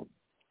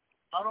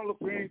 I don't look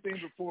for anything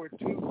before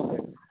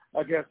Tuesday.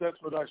 I guess that's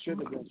what I should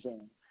have been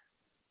saying.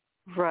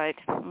 Right.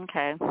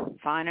 Okay.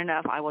 Fine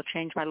enough. I will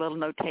change my little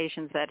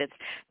notations that it's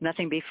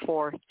nothing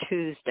before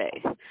Tuesday.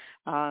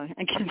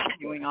 And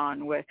continuing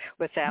on with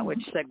that, which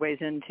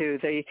segues into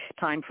the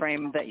time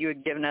frame that you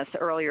had given us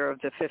earlier of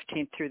the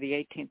 15th through the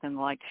 18th and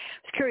the like.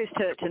 I was curious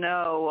to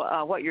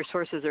know what your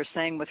sources are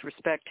saying with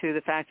respect to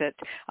the fact that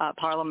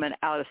Parliament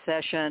out of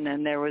session,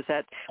 and there was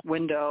that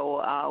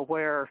window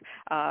where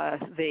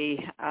the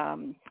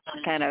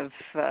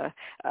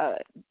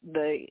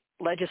the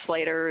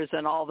legislators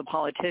and all the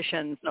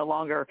politicians no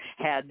longer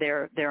had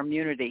their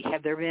immunity.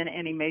 Have there been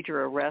any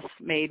major arrests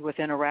made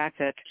within Iraq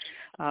that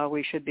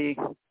we should be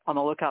on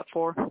the lookout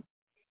for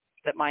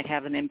that might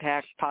have an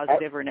impact,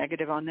 positive or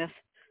negative, on this?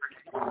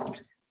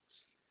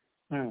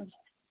 I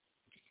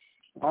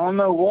don't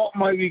know. Walt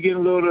might be getting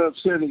a little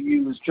upset at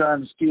you was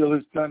trying to steal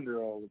his thunder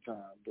all the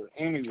time. But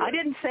anyway. I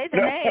didn't say the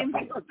name.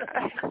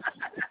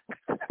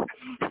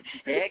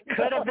 It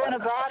could have been a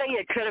body.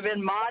 It could have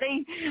been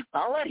Marty.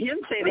 I'll let him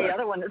say the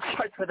other one that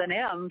starts with an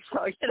M. So,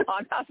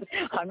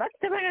 I'm not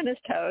stepping on his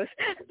toes.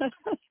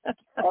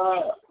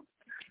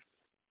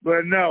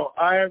 But no,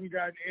 I haven't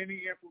gotten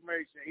any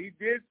information. He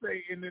did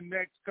say in the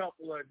next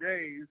couple of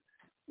days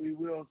we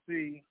will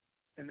see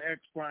an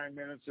ex-prime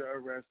minister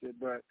arrested,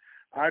 but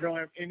I don't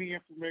have any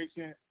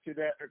information to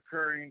that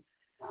occurring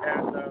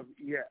as of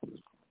yet.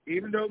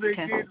 Even though they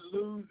did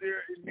lose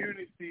their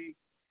immunity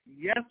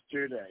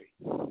yesterday.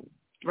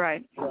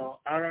 Right. So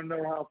I don't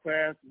know how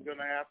fast it's going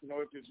to happen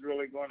or if it's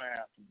really going to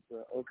happen.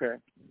 So, okay.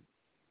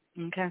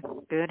 Okay,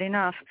 good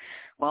enough.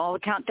 Well, the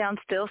countdown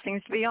still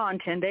seems to be on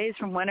 10 days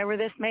from whenever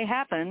this may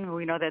happen.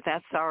 We know that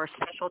that's our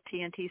special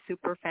TNT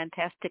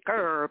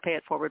Superfantastic Pay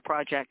It Forward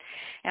project.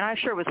 And I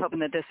sure was hoping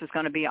that this was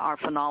going to be our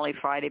finale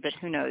Friday, but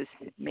who knows?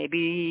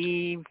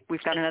 Maybe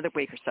we've got another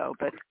week or so,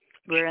 but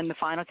we're in the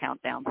final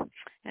countdown.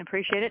 And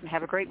appreciate it, and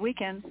have a great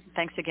weekend.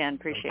 Thanks again.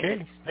 Appreciate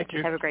it. Thank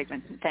you. Have a great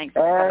one. Thanks.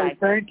 All right,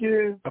 bye-bye. thank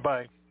you.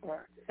 Bye-bye.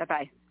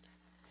 Bye-bye.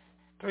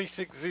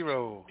 360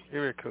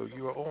 area code,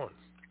 you are on.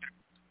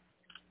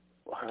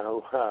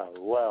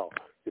 Well,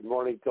 good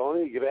morning,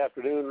 Tony. Good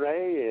afternoon,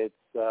 Ray. It's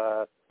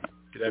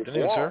good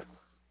afternoon, Walt. sir.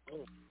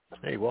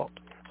 Hey, Walt.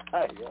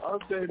 I'll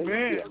say,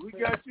 man, we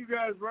got you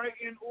guys right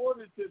in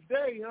order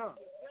today, huh?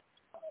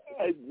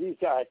 I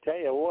tell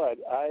you what,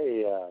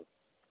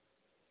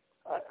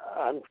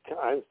 I'm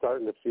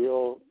starting to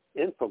feel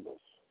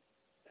infamous,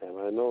 and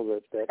I know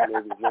that maybe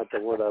is not the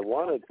word I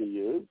wanted to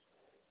use,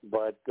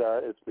 but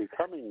it's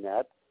becoming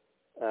that.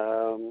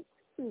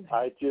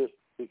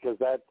 Because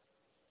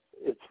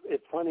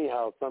it's funny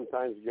how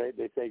sometimes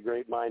they say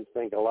great minds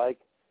think alike.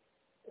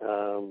 I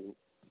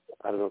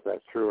don't know if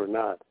that's true or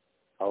not.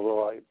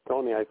 Although,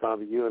 Tony, I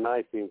found that you and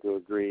I seem to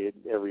agree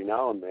every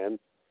now and then.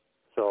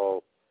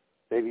 So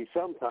maybe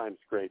sometimes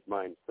great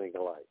minds think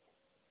alike.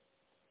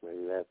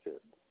 Maybe that's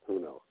it. Who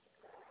knows?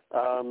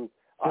 I'll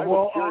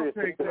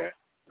take that.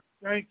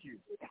 Thank you.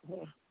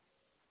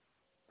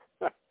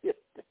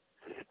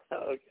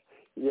 Okay.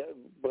 Yeah,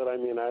 but I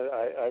mean,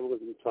 I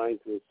wasn't trying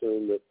to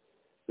assume that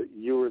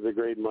you were the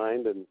great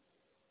mind and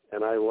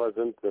I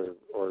wasn't,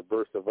 or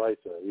vice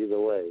versa. Either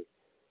way,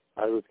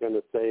 I was going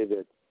to say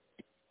that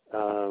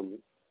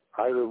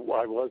I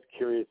was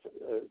curious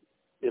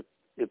if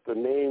the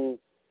name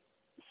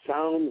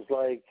sounds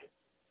like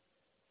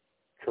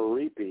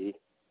Karipi,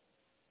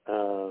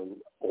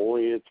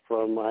 only it's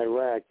from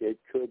Iraq. It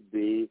could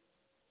be,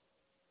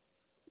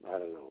 I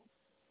don't know,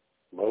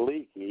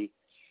 Maliki.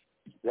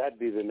 That'd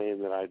be the name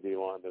that I'd be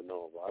wanting to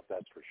know about,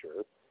 that's for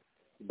sure.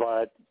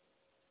 But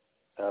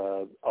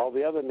all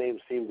the other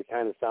names seem to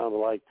kind of sound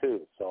alike,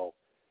 too. So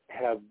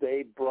have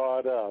they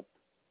brought up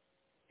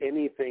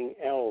anything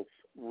else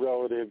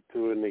relative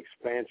to an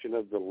expansion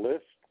of the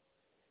list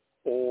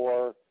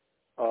or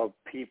of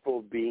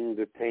people being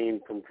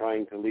detained from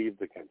trying to leave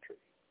the country?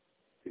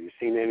 Have you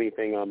seen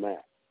anything on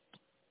that?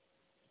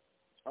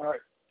 All right.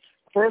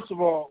 First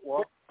of all,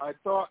 I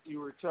thought you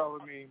were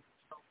telling me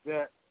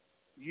that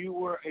you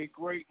were a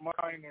great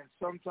mind, and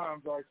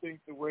sometimes I think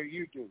the way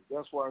you do.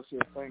 That's why I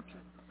said thank you.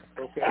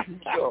 Okay?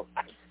 So,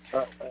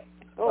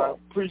 I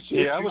appreciate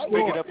you. Yeah, I was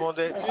picking up on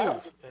that,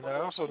 too. And I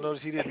also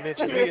noticed he didn't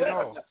mention me at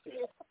all.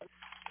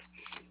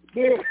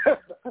 Yeah.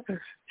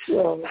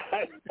 So,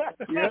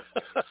 yeah.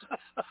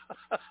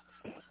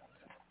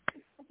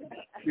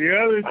 The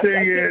other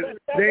thing is,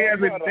 they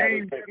haven't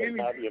named anything.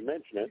 How do you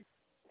mention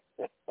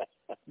it?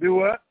 Do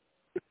what?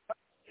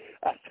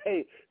 I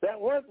say that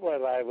was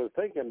what I was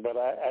thinking, but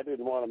I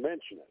didn't want to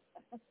mention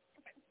it.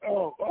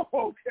 Oh,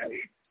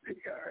 okay.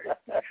 All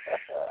right.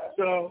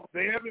 So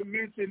they haven't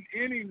mentioned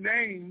any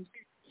names.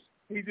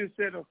 He just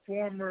said a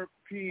former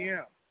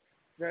PM.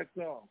 That's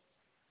all.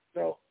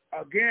 So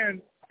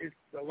again, it's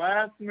the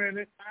last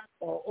minute.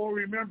 Or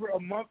remember a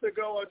month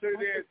ago, I said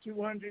they had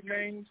 200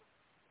 names,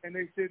 and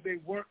they said they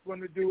weren't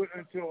going to do it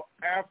until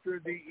after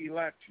the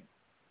election.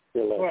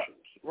 But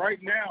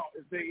right now,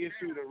 if they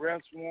issued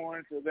arrest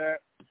warrants or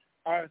that,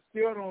 I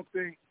still don't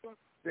think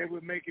they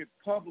would make it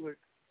public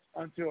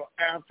until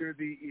after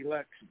the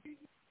election.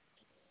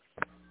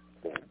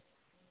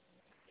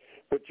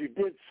 But you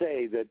did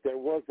say that there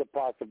was a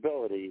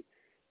possibility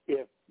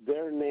if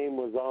their name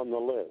was on the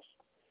list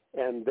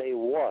and they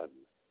won,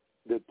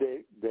 that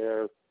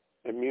their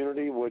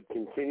immunity would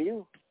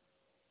continue?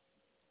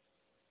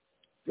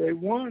 They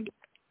won.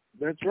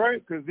 That's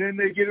right, because then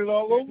they get it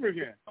all over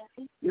again.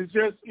 It's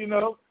just,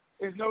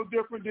 it's no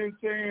different than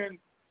saying,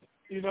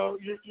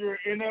 you're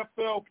an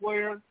NFL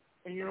player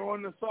and you're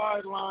on the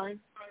sideline,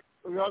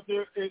 you're out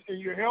there and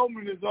your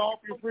helmet is off,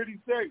 you're pretty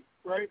safe,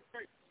 right?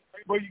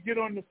 But you get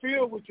on the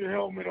field with your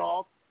helmet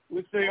off,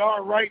 which they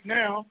are right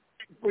now,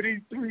 for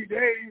these 3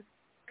 days,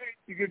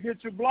 you can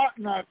get your block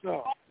knocked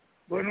off.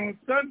 But on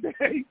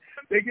Sunday,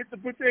 they get to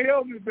put their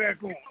helmet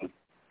back on.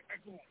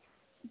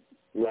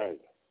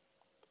 Right.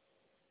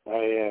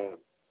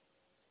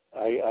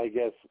 I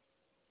guess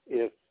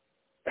if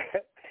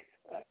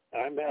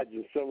I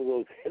imagine some of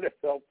those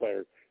NFL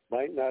players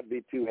might not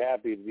be too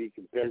happy to be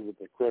compared with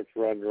the crooks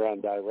running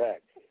around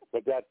Iraq,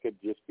 but that could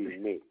just be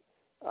me.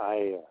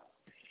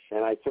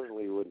 And I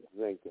certainly wouldn't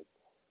think that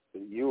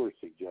you were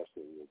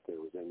suggesting that there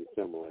was any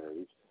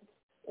similarities,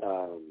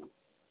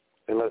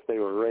 unless they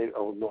were Raiders.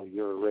 Oh no,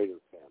 you're a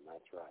Raiders fan.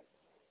 That's right.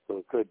 So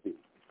it could be.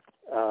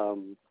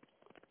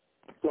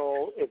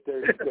 So if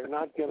they're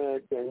not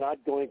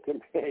going to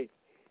make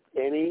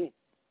any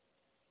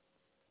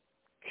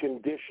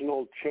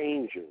conditional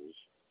changes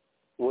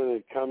when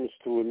it comes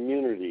to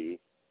immunity,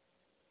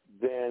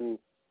 then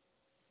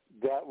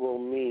that will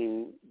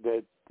mean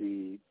that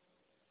the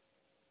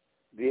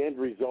end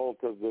result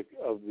of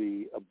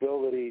the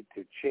ability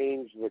to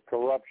change the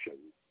corruption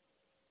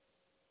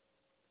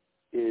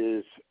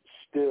is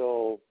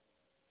still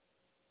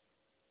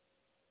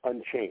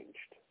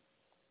unchanged.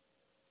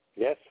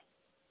 Yes?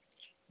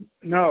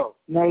 No,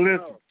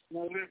 listen.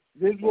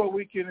 This is what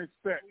we can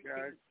expect,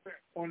 guys.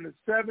 On the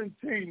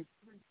 17th,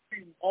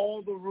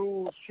 all the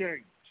rules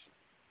change,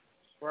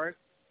 right?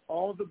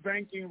 All the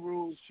banking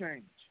rules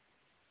change.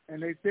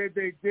 And they said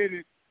they did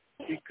it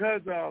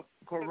because of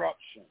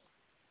corruption.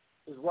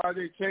 Is why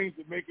they changed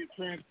it, make it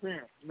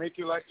transparent, make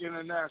it like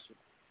international.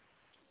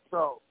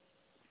 So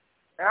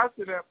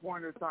after that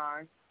point in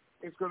time,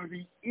 it's going to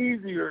be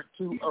easier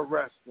to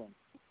arrest them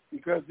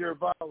because they're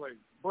violating.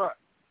 But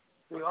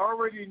They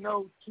already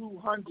know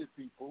 200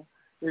 people.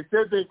 They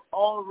said they've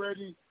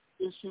already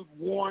issued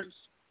warrants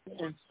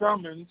and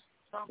summons.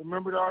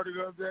 Remember the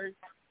article the other day?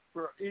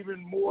 For even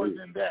more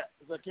than that,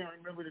 because I can't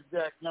remember the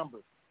exact number.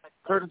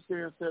 Curtis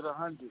said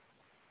 100.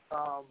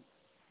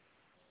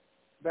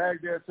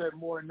 Baghdad said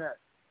more than that.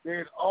 They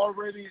had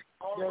already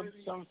done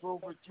some for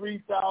over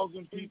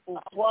 3,000 people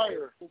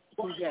prior to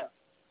that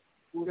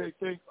who they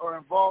think are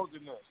involved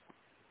in this.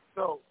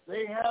 So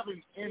they have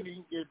an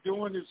ending. They're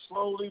doing it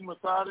slowly,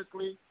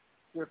 methodically.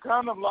 They're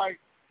kind of like,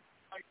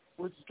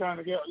 which is kind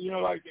of,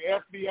 like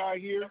the FBI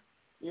here.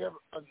 They have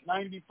a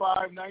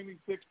 95,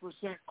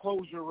 96%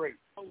 closure rate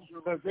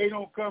because they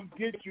don't come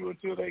get you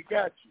until they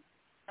got you.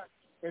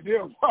 And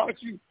they'll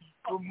watch you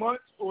for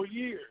months or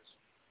years.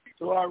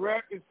 So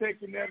Iraq is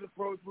taking that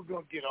approach. We're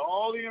going to get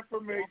all the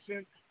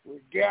information, we'll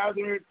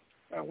gather it,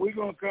 and we're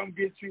going to come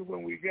get you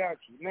when we got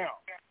you. Now,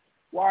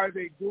 why are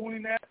they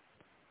doing that?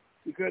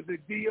 Because the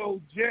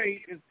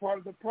DOJ is part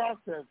of the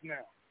process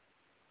now.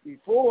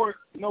 Before,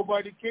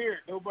 nobody cared.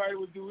 Nobody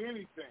would do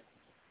anything.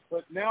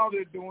 But now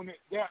they're doing it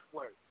that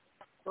way.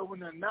 So when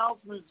the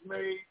announcement's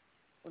made,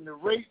 when the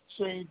rate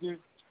changes,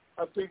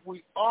 I think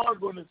we are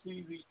going to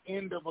see the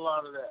end of a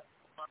lot of that.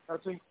 I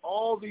think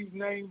all these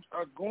names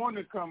are going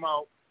to come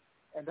out,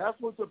 and that's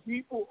what the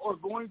people are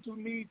going to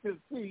need to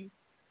see,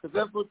 because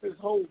that's what this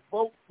whole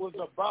vote was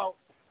about,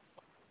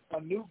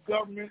 a new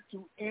government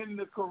to end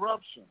the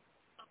corruption.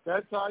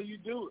 That's how you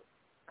do it.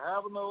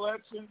 Have an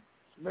election,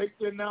 make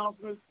the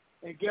announcements,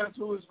 and guess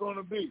who it's going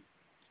to be.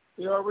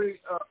 They already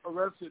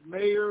arrested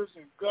mayors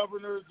and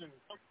governors and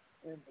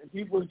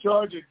people in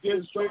charge of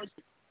districts,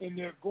 and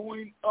they're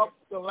going up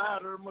the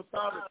ladder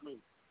methodically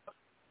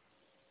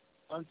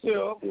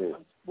until,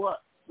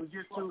 we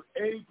get to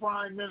a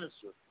prime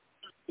minister,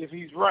 if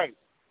he's right.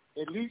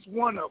 At least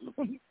one of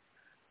them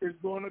is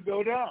going to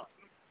go down.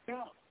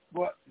 Yeah.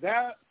 But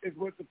that is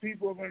what the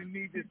people are going to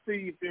need to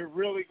see if they're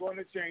really going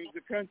to change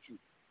the country.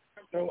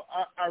 So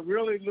I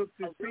really look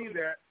to see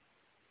that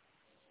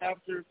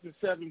after the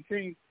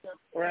 17th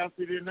or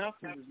after the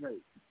announcement is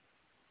made.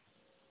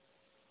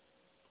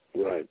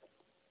 Right.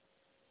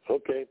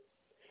 Okay.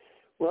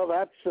 Well,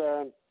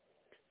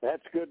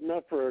 that's good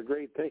enough for a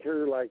great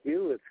thinker like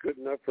you. It's good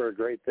enough for a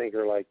great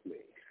thinker like me.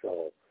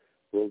 So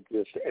we'll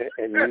just,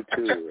 and you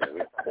too,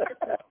 Remy.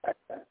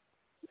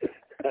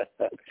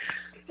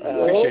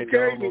 Appreciate the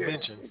honorable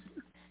mention.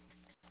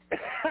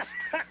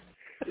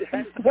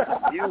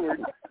 You were.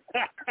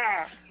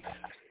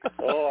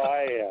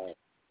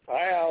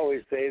 I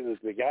always say that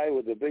the guy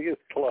with the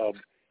biggest club,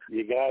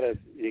 you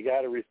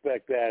gotta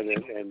respect that,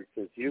 and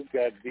since you've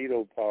got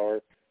veto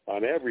power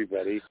on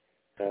everybody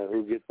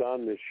who gets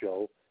on this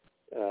show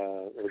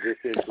or this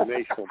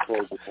informational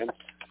program,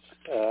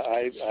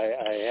 I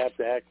have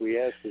to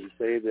acquiesce and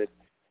say that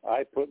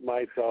I put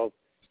myself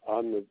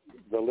on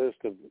the list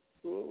of,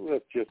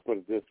 let's just put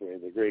it this way,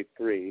 the great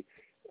three.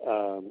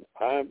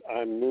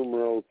 I'm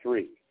numero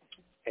 3,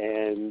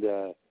 and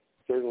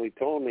certainly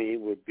Tony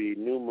would be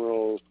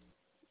numero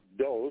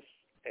 2,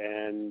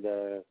 and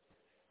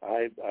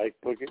I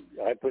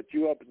put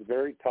you up at the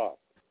very top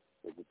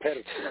of the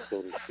pedestal,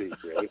 so to speak,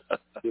 right?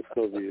 Just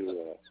so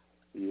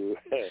you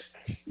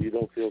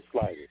don't feel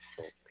slighted.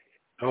 So,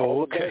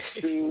 oh, okay.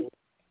 The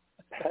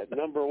best to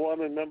number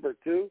 1 and number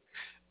 2.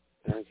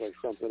 Sounds like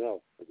something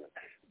else.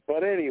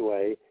 But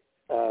anyway,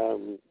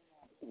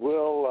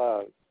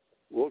 we'll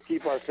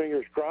keep our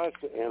fingers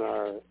crossed and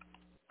our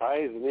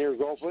eyes and ears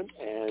open,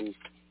 and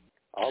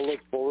I'll look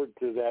forward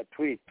to that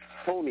tweet.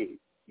 Tony,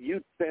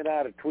 you sent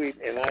out a tweet,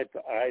 and I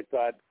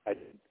thought I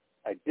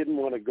didn't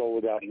want to go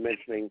without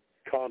mentioning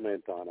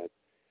comment on it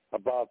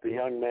about the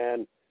young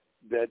man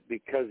that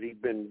because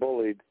he'd been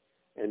bullied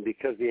and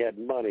because he had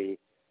money,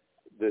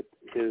 that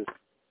his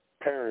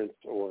parents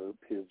or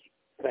his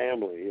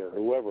family or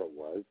whoever it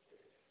was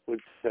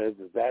would say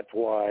that that's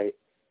why,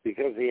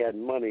 because he had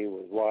money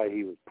was why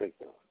he was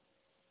picked on.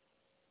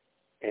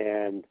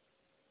 And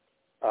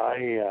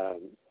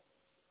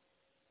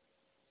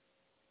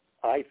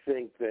I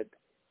think that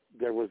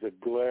there was a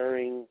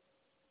glaring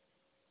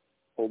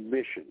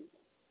omission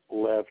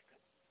left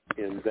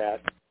in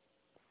that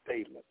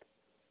statement.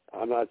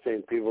 I'm not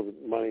saying people with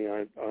money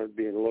aren't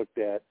being looked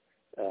at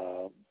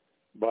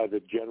by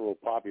the general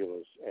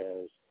populace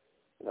as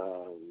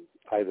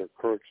either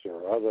crooks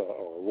or other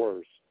or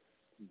worse,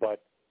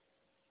 but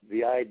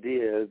the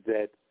idea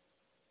that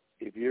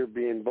if you're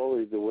being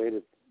bullied, the way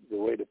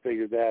to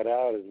figure that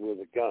out is with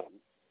a gun,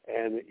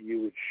 and that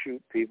you would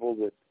shoot people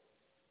that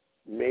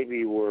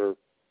maybe were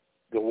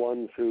the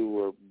ones who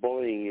were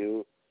bullying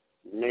you,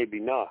 maybe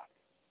not.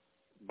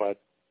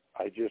 But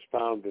I just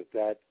found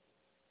that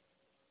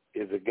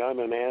is a gun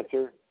an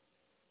answer?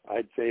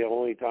 I'd say the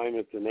only time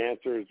it's an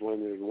answer is when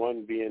there's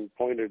one being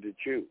pointed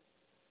at you.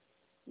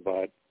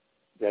 But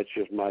that's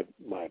just my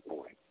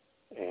point.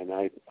 And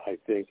I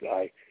think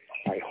I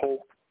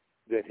hope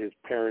that his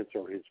parents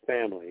or his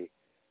family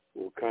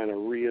will kind of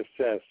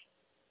reassess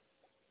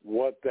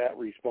what that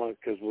response,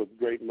 because with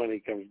great money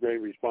comes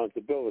great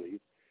responsibilities,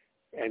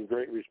 and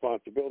great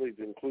responsibilities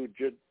include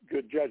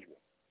good judgment.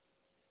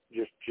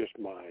 Just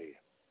my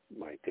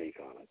take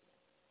on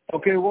it.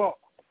 Okay, well,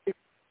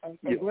 I'm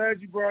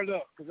glad you brought it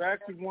up because I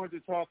actually wanted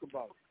to talk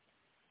about it.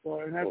 So,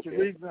 and that's the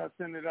reason I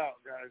sent it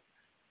out, guys.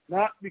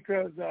 Not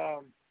because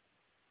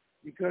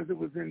it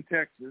was in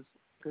Texas,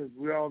 because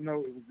we all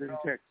know it was in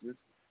Texas,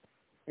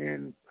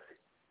 and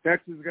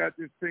Texas got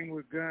this thing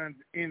with guns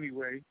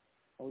anyway.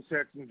 Those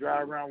Texans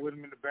drive around with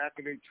them in the back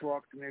of their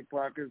truck and their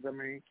pockets. I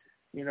mean,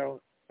 you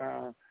know,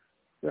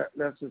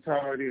 that's just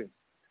how it is.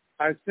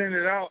 I sent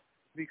it out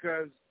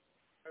because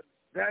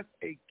that's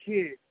a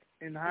kid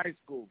in high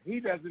school. He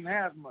doesn't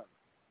have money.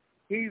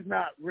 He's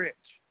not rich.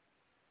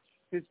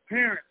 His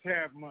parents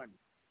have money.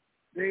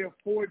 They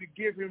afford to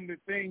give him the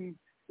things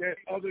that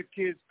other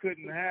kids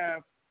couldn't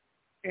have.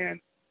 And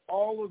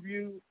all of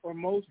you, or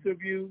most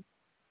of you,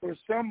 or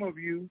some of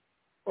you,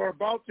 are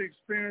about to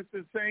experience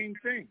the same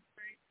thing.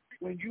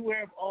 When you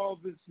have all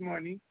this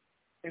money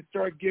and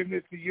start giving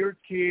it to your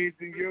kids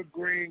and your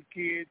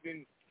grandkids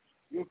and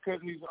your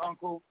cousin's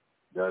uncle,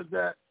 does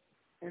that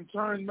in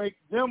turn make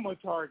them a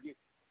target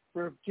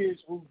for kids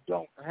who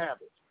don't have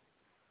it?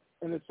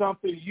 And it's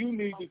something you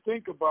need to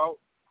think about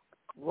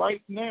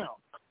right now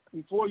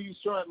before you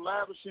start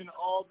lavishing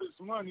all this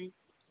money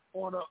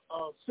on a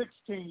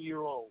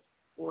 16-year-old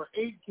or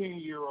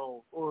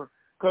 18-year-old, or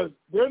because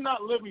they're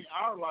not living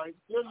our life,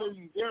 they're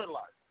living their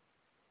life.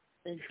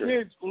 And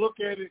kids look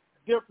at it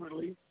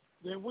differently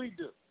than we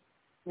do.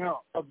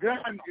 Now, a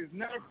gun is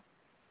never...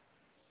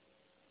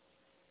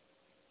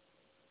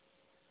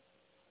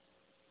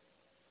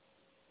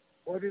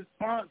 What his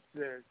aunt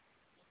says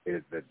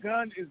is the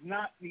gun is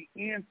not the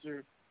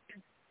answer,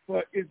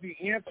 but is the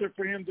answer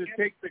for him to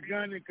take the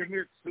gun and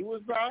commit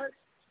suicide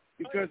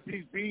because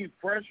he's being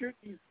pressured,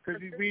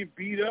 because he's being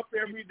beat up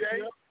every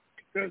day,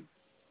 because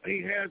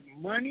he has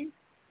money.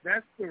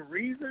 That's the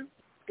reason,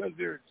 because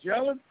they're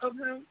jealous of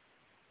him,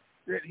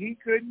 that he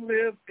couldn't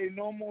live a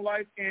normal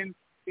life, and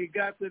it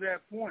got to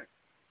that point.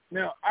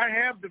 Now, I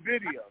have the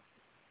video.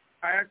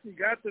 I actually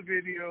got the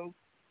video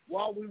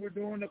while we were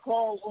doing the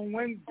call on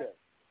Wednesday.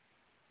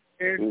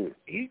 And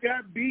he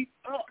got beat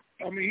up.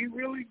 I mean, he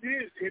really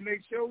did. And they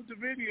showed the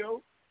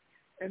video,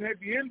 and at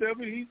the end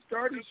of it, he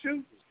started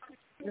shooting.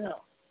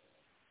 Now,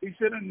 he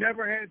should have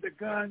never had the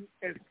gun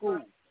at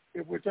school,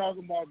 if we're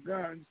talking about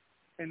guns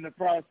in the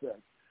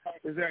process.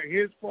 Is that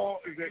his fault?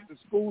 Is that the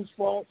school's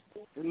fault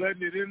for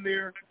letting it in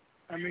there?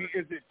 I mean,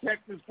 is it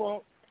Texas'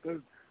 fault?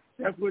 Because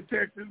that's what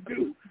Texas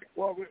do.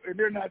 Well, and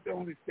they're not the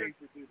only state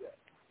to do that.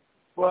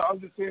 Well, I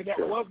was just saying that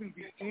wasn't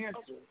the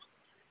answer.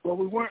 But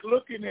we weren't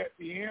looking at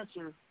the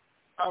answer.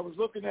 I was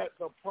looking at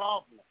the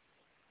problem,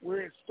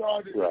 where it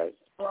started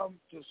from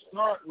to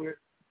start with,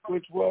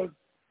 which was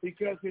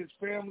because his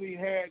family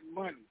had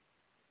money.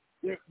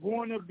 There's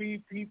going to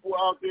be people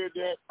out there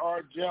that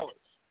are jealous.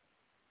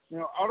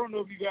 Now, I don't know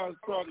if you guys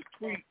saw the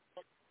tweet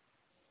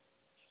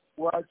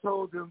where I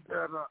told them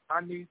that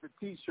I need the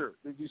T-shirt.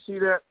 Did you see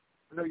that?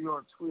 I know you're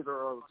on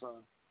Twitter all the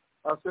time.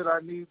 I said I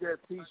need that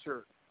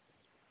T-shirt.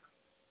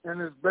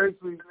 And it's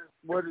basically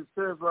what it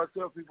says, what I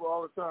tell people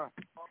all the time.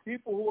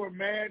 People who are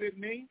mad at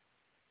me,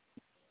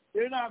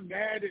 they're not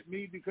mad at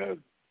me because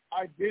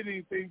I did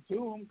anything to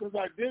them, because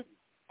I didn't.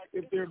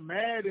 If they're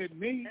mad at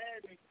me,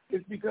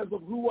 it's because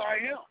of who I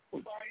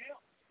am.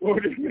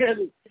 Or they're mad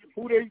at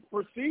who they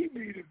perceive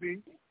me to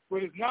be,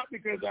 but it's not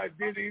because I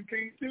did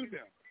anything to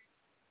them.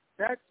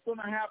 That's going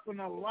to happen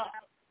a lot.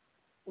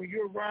 When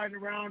you're riding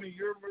around in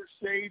your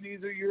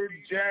Mercedes or your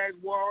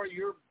Jaguar,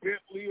 your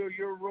Bentley or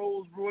your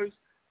Rolls Royce,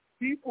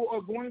 people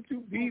are going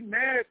to be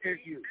mad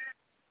at you.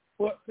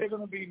 But they're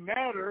going to be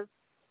madder.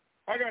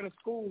 I got a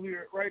school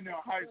here right now,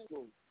 high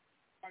school,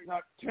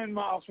 not 10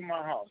 miles from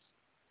our house.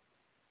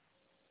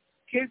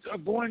 Kids are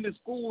going to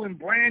school in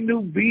brand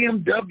new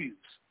BMWs,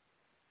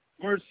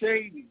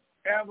 Mercedes,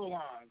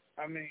 Avalons.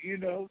 I mean, you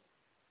know,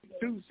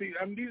 two-seat.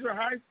 I mean, these are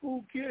high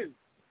school kids.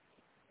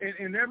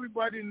 And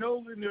everybody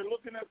knows, and they're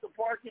looking at the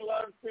parking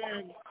lot and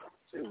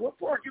saying, what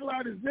parking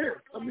lot is this?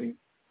 I mean,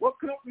 what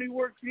company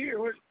works here?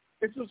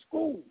 It's a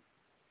school.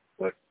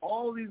 But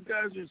all these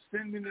guys are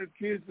sending their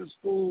kids to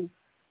school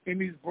in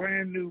these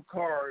brand new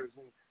cars.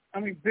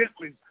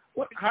 Bentleys.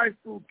 What high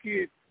school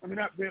kid,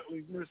 not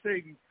Bentleys,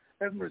 Mercedes,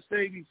 has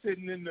Mercedes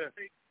sitting in the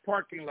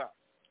parking lot?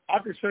 I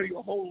can show you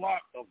a whole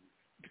lot of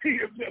them.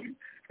 BMW,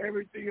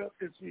 everything else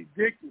is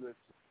ridiculous.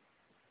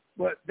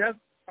 But that's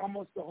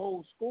almost the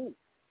whole school.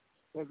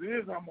 Because it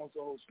is almost the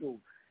whole school.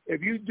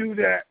 If you do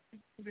that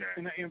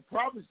in an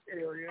impoverished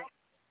area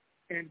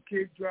and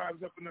kid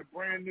drives up in a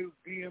brand new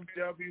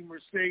BMW,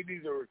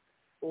 Mercedes,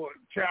 or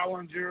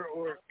Challenger,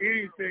 or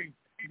anything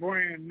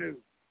brand new,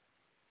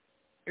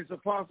 it's a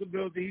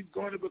possibility he's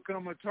going to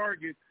become a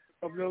target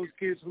of those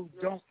kids who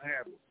don't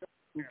have it,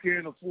 who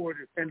can't afford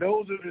it. And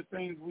those are the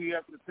things we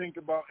have to think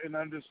about and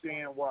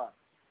understand why.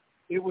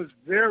 It was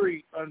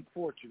very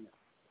unfortunate.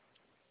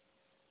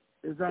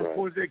 It's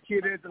unfortunate that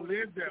kid had to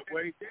live that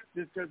way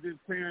just because his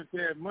parents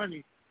had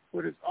money,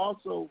 but it's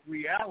also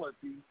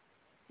reality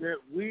that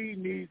we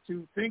need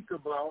to think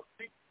about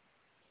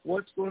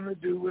what's going to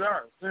do with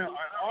ours. Now,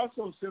 I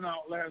also sent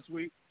out last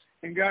week,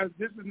 and guys,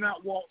 this is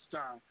not Walt's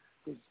time.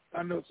 because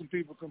I know some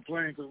people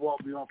complain because we'll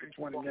be on for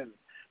 20 minutes.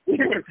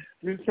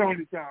 It's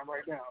Tony time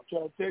right now. I'm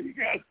trying to tell you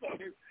guys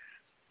something.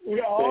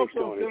 We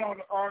also sent out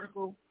an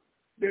article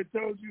that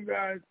tells you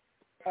guys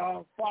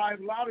 5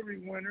 lottery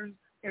winners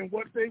and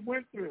what they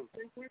went through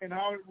and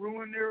how it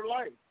ruined their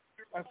life.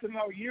 I sent it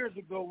out years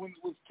ago when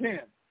it was 10,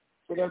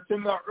 but I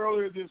sent it out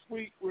earlier this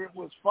week where it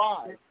was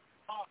 5.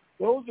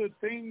 Those are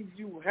things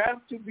you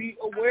have to be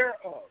aware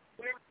of.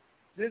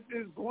 This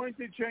is going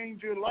to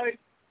change your life,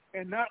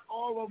 and not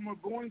all of them are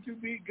going to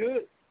be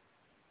good,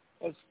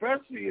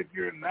 especially if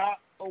you're not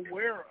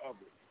aware of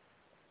it.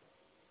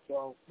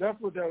 So that's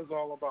what that was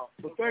all about.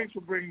 But thanks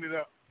for bringing it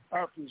up.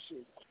 I appreciate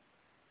it.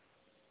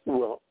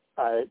 Well,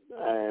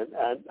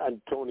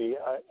 and Tony,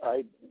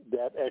 I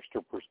that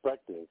extra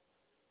perspective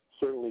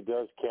certainly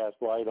does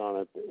cast light on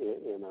it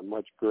in a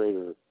much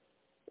greater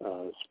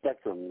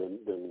spectrum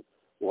than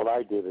what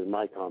I did in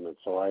my comments.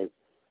 So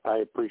I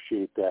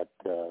appreciate that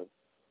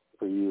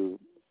for you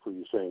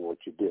saying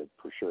what you did,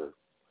 for sure.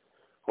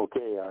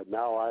 Okay,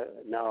 now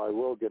I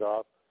will get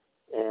off,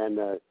 and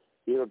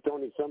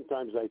Tony,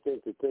 sometimes I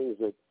think the things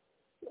that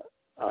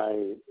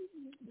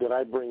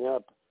I bring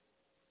up,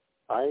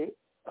 I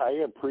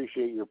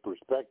appreciate your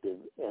perspective,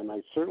 and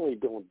I certainly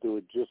don't do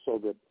it just so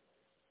that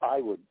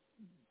I would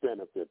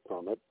benefit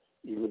from it,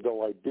 even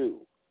though I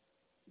do.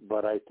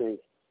 But I think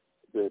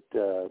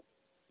that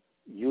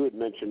you had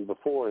mentioned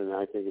before, and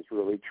I think it's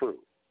really true,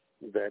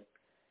 that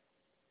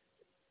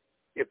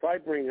if I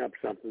bring up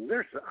something,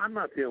 I'm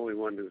not the only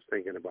one who's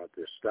thinking about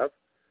this stuff.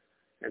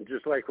 And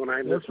just like when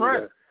I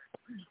listen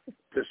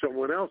to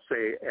someone else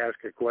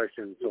ask a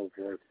question and so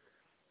forth,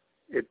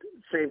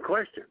 same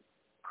question.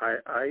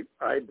 I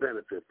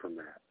benefit from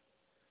that,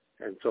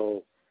 and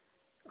so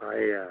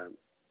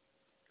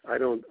I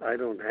don't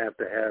have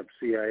to have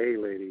CIA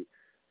lady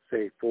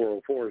say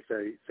 404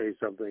 say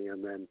something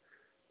and then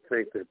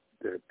think that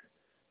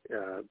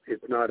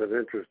it's not of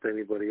interest to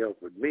anybody else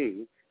but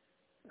me.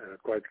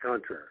 Quite the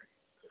contrary.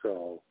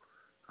 So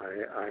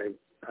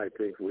I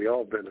think we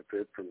all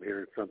benefit from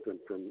hearing something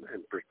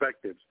and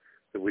perspectives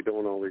that we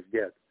don't always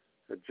get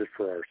just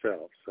for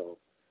ourselves. So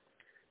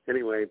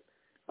anyway,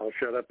 I'll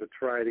shut up. It's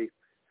Friday.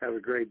 Have a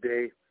great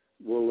day.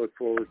 We'll look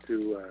forward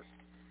to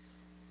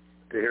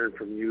hearing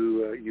from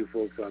you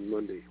folks on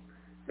Monday.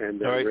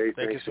 And all right. Ray,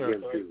 thank thanks you, sir.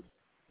 again too.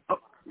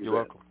 You're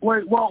welcome.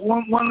 Wait,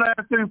 one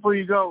last thing before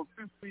you go.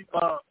 You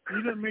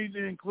didn't mean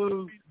to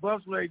include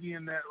Bus Lady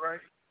in that,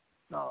 right?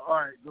 No. All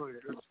right, go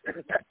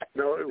ahead.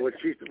 No,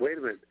 wait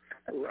a minute.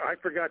 I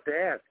forgot to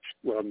ask.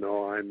 Well,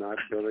 no, I'm not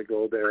going to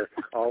go there.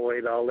 I'll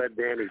wait. I'll let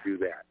Danny do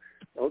that.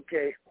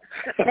 Okay.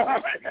 All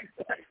right.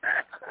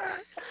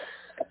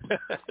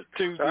 Have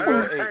a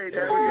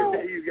good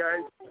day, you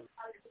guys.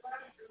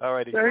 All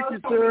righty. Thank you,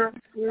 sir.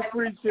 We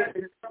appreciate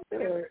it.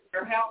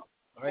 Your help.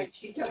 All right.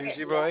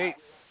 208.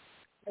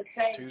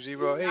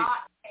 208.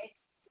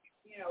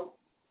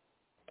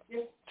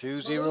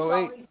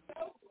 208.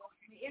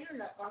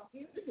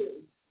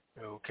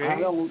 Okay.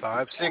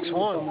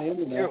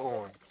 561. You're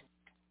on.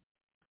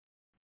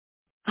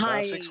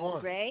 Hi,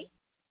 561. Ray.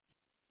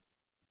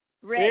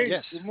 Hey,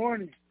 yes. Good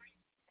morning.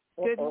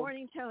 Good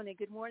morning, Tony.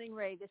 Good morning,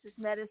 Ray. This is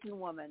Medicine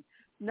Woman.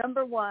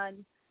 Number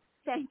one,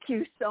 thank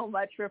you so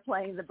much for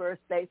playing the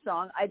birthday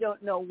song. I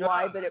don't know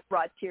why, but it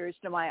brought tears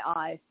to my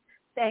eyes.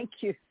 Thank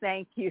you,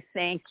 thank you,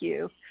 thank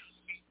you.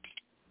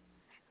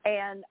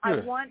 And I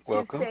want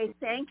to say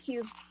thank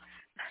you.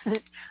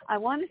 I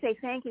want to say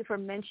thank you for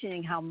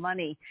mentioning how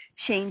money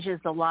changes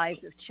the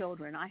lives of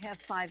children. I have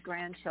 5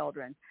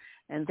 grandchildren,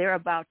 and they're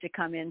about to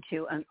come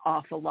into an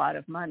awful lot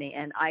of money.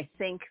 And I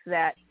think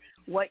that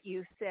what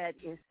you said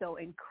is so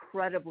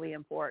incredibly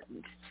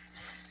important,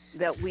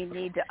 that we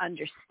need to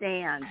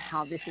understand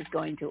how this is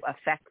going to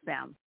affect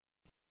them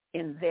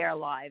in their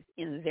lives,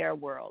 in their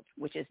world,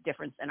 which is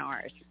different than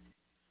ours.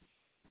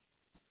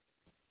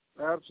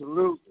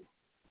 Absolutely.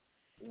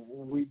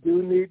 We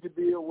do need to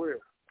be aware.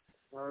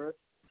 All right.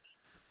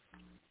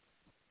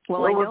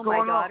 Well, I know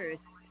my daughter's.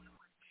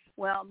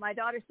 Well, my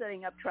daughter's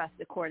setting up trust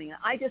accordingly.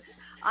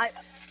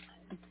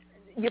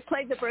 You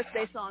played the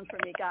birthday song for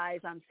me, guys.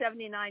 I'm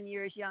 79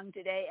 years young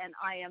today, and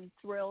I am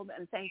thrilled,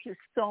 and thank you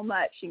so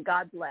much, and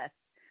God bless.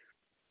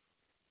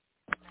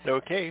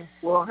 Okay.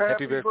 Well,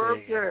 happy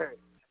birthday.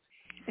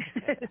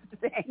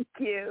 Thank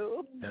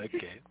you.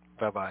 Okay.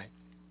 Bye-bye.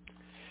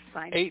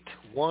 Bye.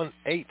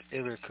 818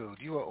 area code.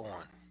 You are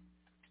on.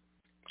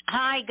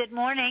 Hi, good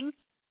morning.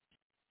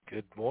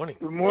 Good morning.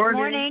 Good morning. Good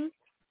morning.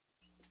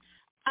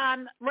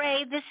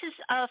 Ray, this is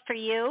for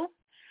you.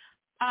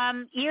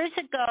 Years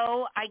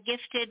ago, I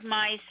gifted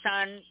my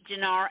son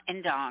dinar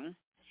and dong,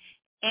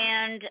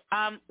 and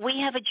we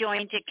have a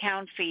joint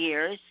account for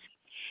years.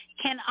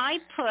 Can I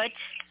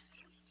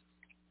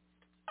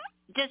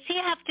does he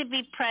have to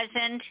be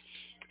present?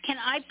 Can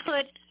I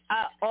put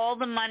all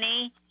the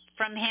money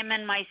from him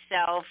and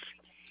myself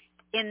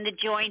in the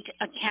joint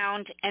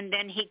account, and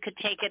then he could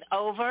take it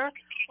over?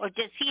 Or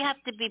does he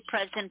have to be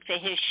present for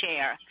his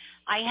share?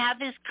 I have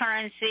his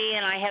currency,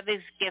 and I have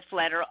his gift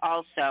letter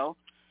also,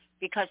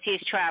 because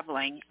he's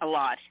traveling a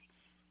lot.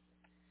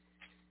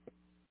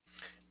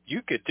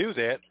 You could do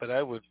that, but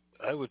I would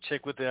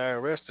check with the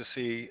IRS to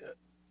see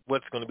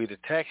what's going to be the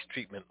tax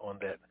treatment on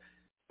that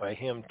by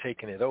him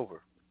taking it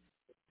over.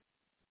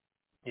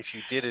 If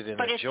you did it in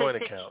a joint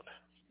account.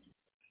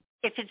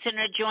 If it's in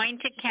a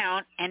joint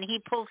account and he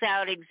pulls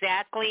out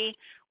exactly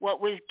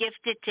what was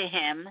gifted to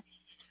him.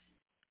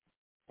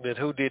 But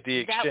who did the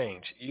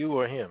exchange, you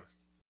or him?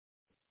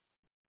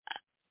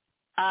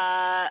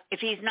 If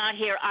he's not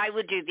here, I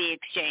would do the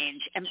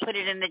exchange and put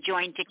it in the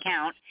joint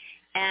account,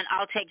 and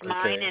I'll take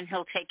mine and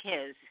he'll take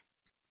his.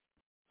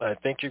 I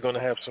think you're going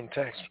to have some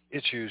tax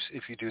issues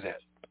if you do that.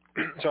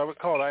 So I would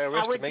call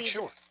IRS to make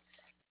sure.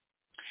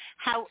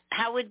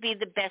 How would be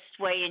the best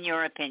way in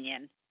your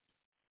opinion?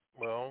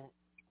 Well,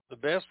 the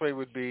best way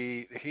would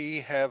be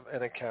he have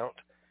an account,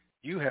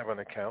 you have an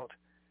account,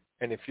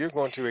 and if you're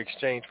going to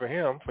exchange for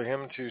him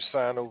to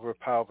sign over a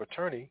power of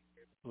attorney,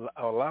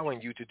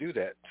 allowing you to do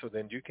that, so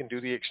then you can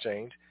do the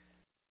exchange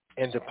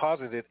and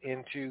deposit it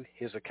into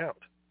his account.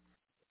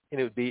 And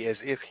it would be as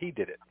if he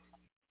did it.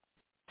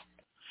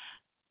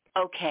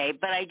 Okay,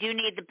 but I do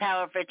need the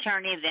power of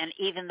attorney then,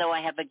 even though I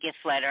have a gift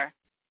letter.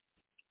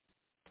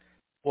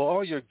 Well,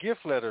 all your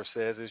gift letter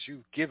says is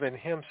you've given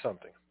him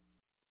something.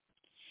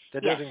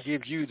 That doesn't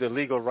give you the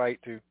legal right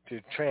to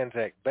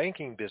transact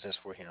banking business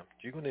for him.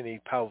 You're going to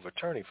need power of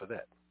attorney for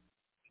that.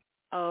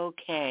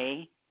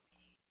 Okay.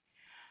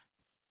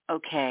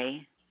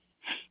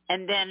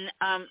 And then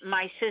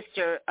my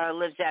sister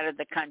lives out of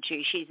the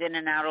country. She's in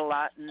and out a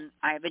lot, and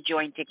I have a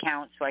joint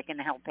account so I can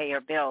help pay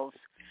her bills.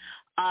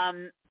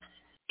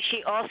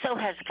 She also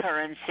has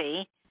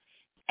currency,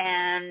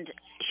 and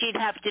she'd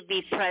have to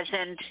be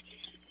present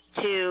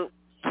to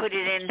put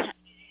it in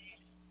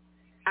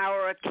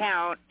our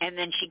account, and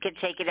then she could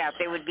take it out.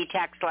 There would be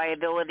tax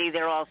liability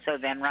there also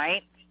then,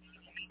 right?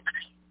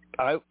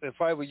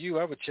 If I were you,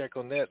 I would check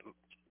on that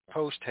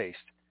post-haste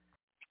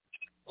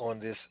on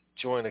this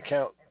joint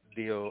account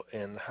deal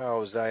and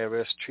how is the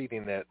IRS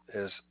treating that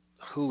as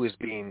who is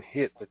being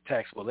hit with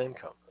taxable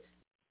income.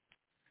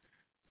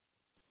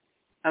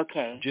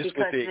 Okay. Just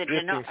with the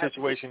existing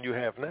situation you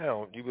have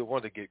now, you would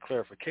want to get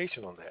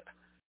clarification on that.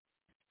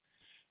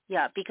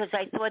 Yeah, because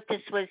I thought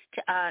this was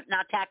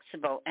not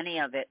taxable, any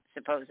of it,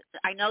 suppose.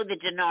 I know the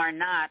dinar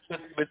not.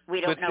 We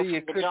don't know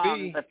from the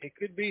dong. It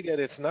could be that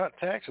it's not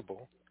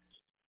taxable,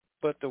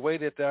 but the way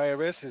that the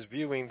IRS is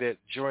viewing that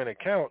joint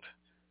account,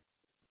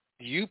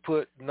 you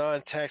put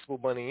non-taxable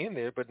money in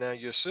there, but now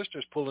your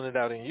sister's pulling it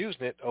out and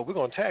using it. Oh, we're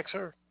going to tax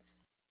her.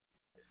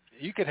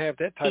 You could have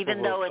that type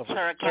even though it's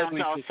her account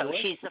also.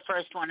 Situation. She's the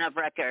first one of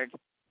record.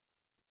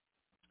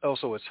 Oh,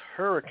 so it's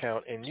her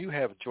account, and you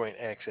have joint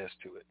access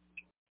to it.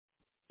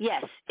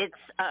 Yes, it's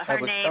her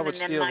name, and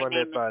then my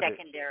name is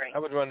secondary. I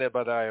would run that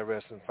by the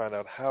IRS and find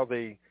out how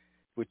they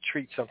would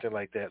treat something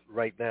like that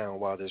right now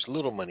while there's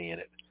little money in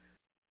it.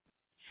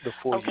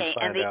 Before you find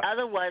and the out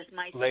other was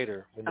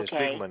later when there's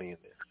big money in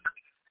there.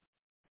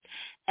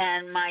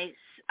 And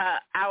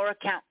our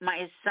account,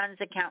 my son's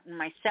account, and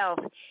myself,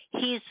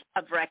 he's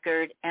of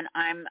record, and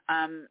I'm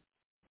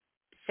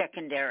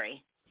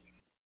secondary.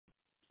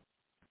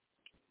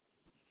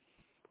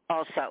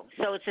 Also,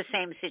 so it's the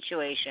same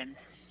situation.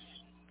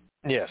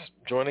 Yes,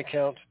 joint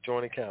accounts.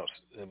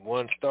 And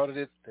one started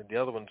it, and the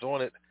other one's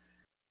on it.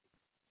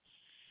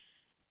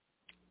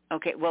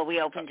 Okay, well,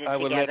 we opened it together.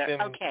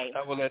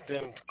 I will let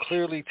them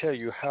clearly tell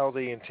you how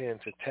they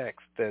intend to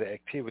tax that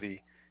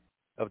activity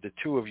of the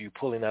two of you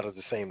pulling out of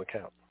the same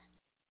account.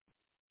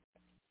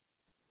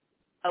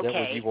 Okay, that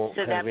way you won't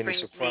have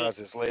any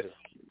surprises later.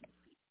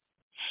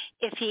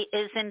 If he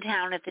is in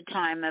town at the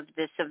time of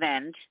this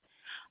event,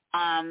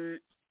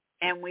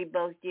 and we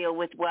both deal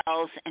with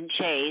Wells and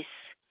Chase,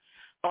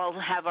 all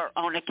have our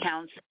own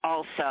accounts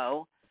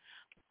also,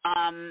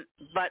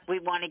 but we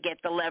want to get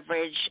the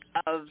leverage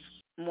of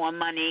more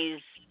monies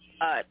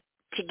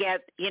to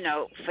get,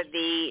 for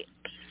the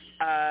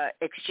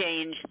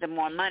exchange, the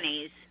more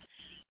monies.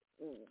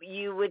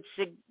 You would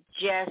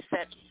suggest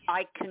that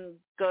I can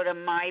go to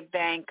my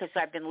bank, because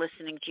I've been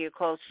listening to you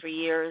close for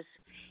years,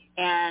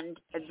 and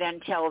then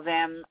tell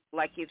them,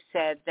 like you've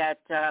said, that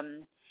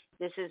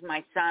this is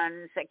my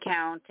son's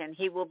account, and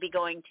he will be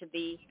going to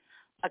the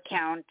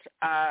account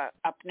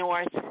up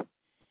north,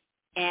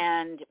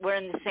 and we're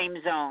in the same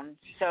zone.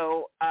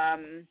 So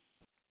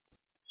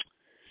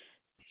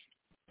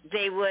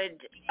they would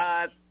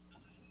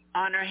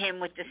honor him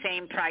with the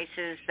same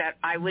prices that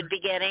I would be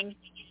getting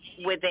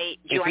with a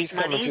joint money. If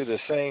he's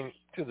coming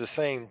to the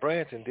same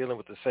branch and dealing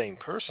with the same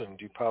person,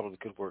 you probably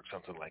could work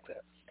something like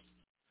that.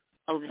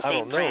 Oh, the same I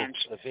don't know branch.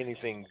 if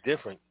anything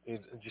different. You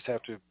just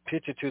have to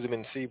pitch it to them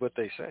and see what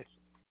they say.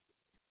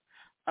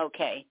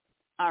 Okay.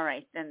 All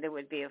right. Then there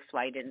would be a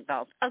flight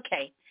involved.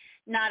 Okay.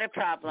 Not a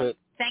problem.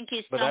 Thank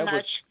you so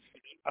much.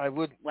 I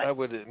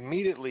would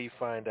immediately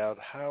find out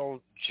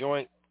how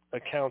joint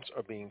accounts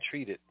are being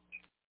treated,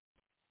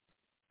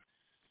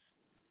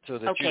 so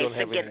that you don't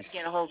have any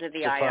get a hold of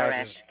the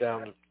surprises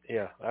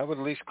IRS. I would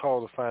at least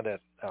call to find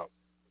that out.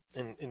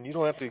 And you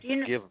don't have to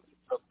give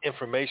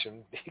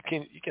information.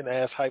 You can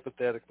ask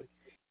hypothetically,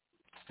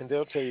 and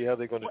they'll tell you how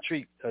they're going to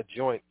treat a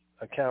joint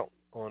account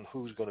on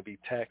who's going to be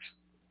taxed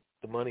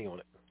the money on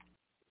it.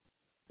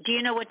 Do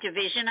you know what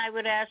division I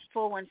would ask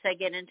for once I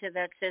get into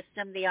that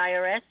system, the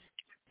IRS?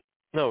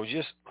 No,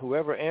 just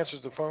whoever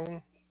answers the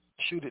phone,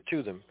 shoot it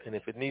to them. And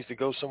if it needs to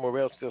go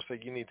somewhere else, they'll say,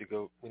 we need to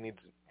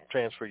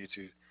transfer you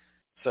to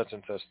such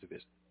and such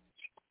division.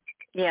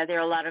 Yeah, there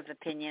are a lot of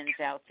opinions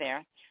out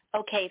there.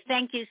 Okay,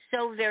 thank you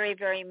so very,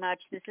 very much.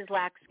 This is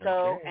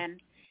Laxco, and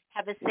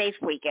have a safe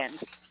weekend.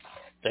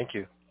 Thank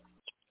you.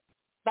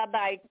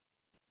 Bye-bye.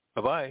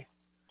 Bye-bye.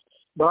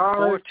 Bye.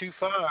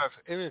 425,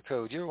 area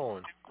code, you're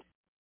on.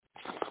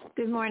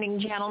 Good morning,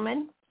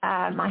 gentlemen.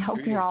 I hope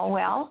you're all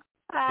well.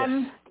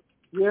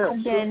 Yes,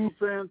 been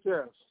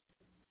fantastic.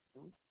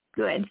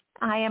 Good.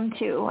 I am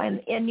too.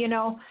 And you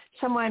know,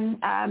 someone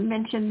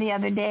mentioned the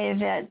other day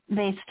that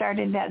they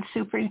started that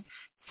super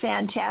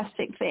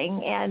fantastic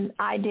thing, and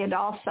I did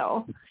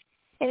also.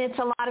 And it's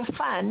a lot of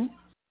fun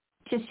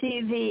to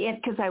see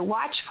because I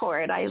watch for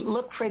it. I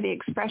look for the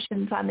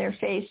expressions on their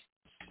face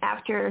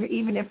after,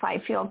 even if I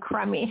feel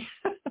crummy.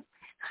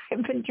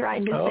 I've been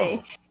trying to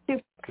say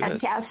super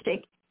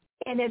fantastic.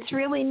 And it's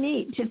really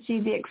neat to see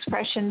the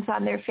expressions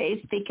on their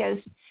face, because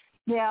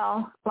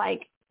they'll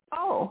like,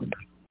 oh,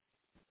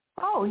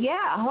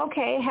 yeah,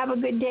 okay, have a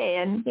good day,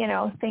 and, you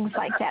know, things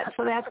like that.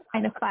 So that's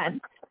kind of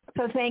fun.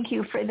 So thank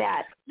you for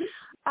that.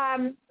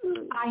 I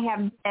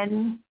have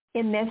been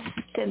in this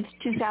since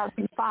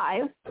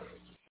 2005,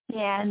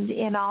 and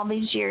in all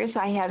these years,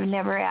 I have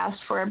never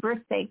asked for a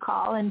birthday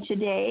call, and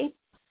today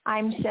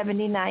I'm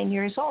 79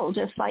 years old,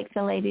 just like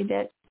the lady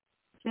that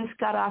just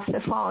got off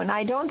the phone.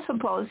 I don't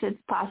suppose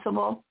it's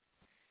possible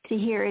to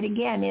hear it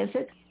again, is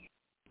it?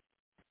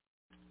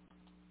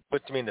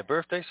 What do you mean, the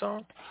birthday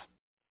song?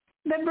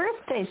 The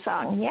birthday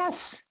song, yes.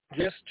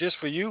 Just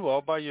for you,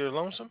 all by your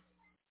lonesome?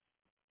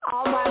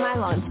 All by my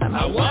lonesome.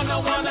 I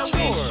wanna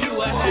wish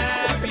you a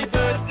happy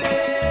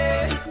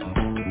birthday.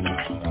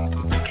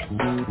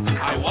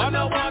 I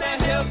wanna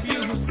help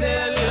you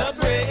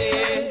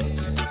celebrate.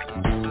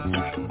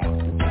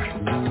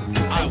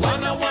 I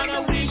wanna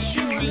wish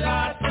you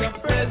lots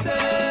of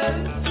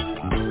presents.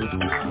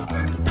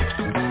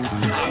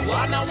 I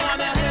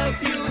wanna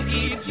help you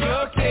eat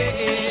your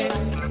cake.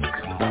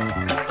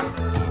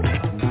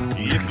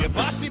 If you're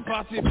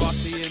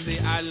bossy in the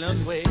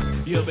island way,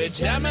 you'll be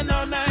jamming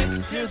all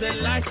night till the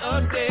light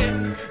of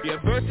day. Your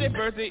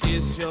birthday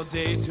is your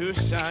day to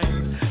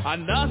shine.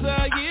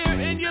 Another year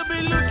and you'll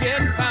be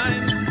looking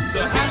fine.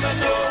 So have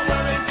no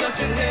worries, don't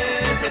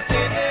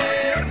hesitate.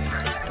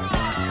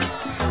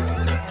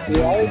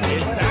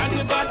 It's time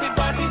to party,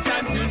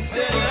 time to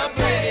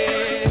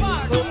celebrate.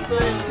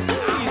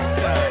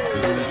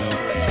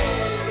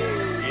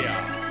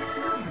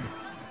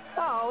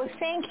 Oh,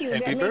 thank you.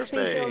 Happy that makes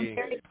birthday. me feel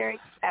very, very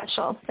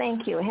special.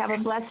 Thank you. Have a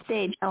blessed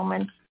day,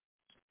 gentlemen.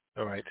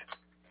 All right.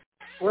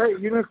 Wait,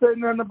 you didn't say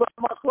nothing about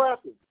my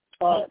clapping.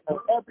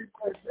 Happy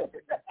birthday.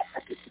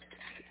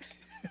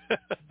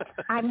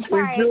 I'm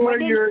sorry. Enjoy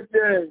your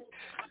day.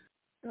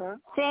 Huh?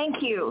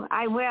 Thank you.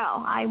 I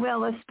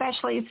will,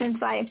 especially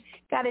since I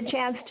got a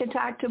chance to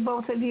talk to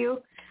both of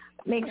you.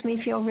 It makes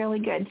me feel really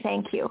good.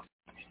 Thank you.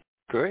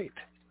 Great.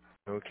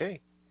 Okay.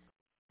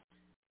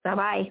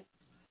 Bye-bye.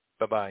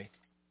 Bye-bye.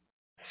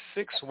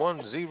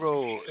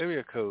 610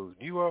 area code.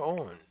 You are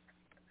on.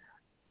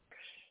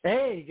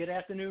 Hey, good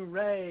afternoon,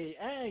 Ray,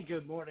 and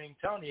good morning,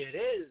 Tony. It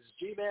is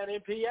G-Man in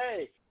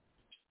PA.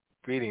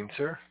 Greetings,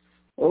 sir.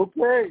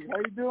 Okay, how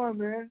you doing,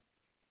 man?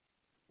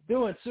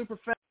 Doing super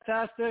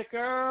fantastic,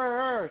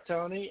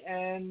 Tony.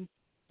 And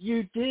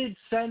you did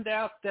send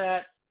out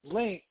that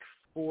link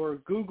for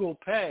Google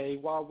Pay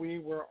while we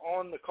were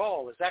on the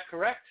call. Is that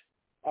correct?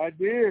 I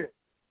did.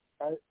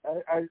 I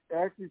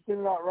actually sent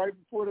it out right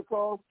before the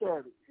call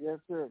started. Yes,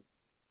 sir.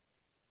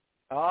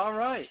 All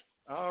right.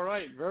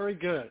 Very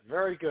good.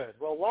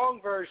 Well, long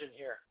version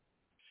here.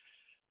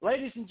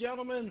 Ladies and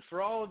gentlemen,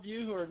 for all of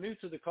you who are new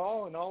to the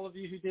call and all of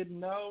you who didn't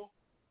know,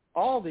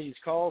 all these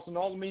calls and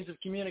all the means of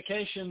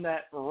communication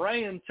that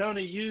Ray and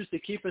Tony use to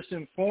keep us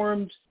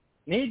informed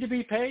need to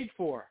be paid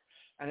for.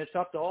 And it's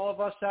up to all of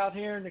us out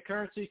here in the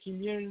currency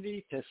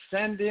community to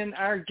send in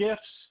our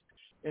gifts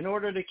in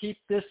order to keep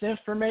this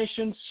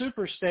information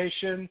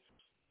superstation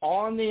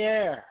on the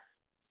air.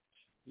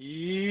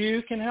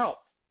 You can help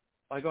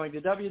by going to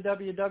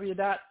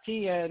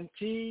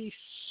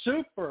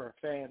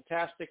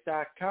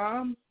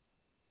www.TNTSuperfantastic.com,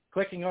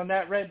 clicking on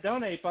that red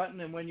donate button,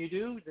 and when you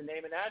do, the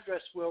name and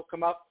address will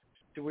come up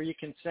to where you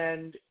can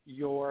send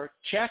your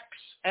checks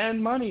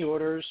and money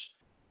orders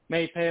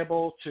made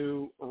payable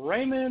to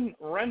Raymond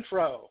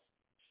Renfro,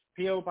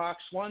 P.O.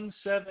 Box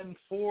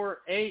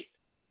 1748,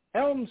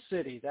 Elm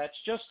City, that's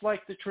just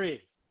like the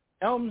tree,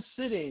 Elm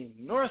City,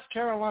 North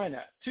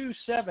Carolina,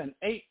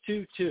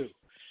 27822.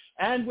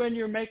 And when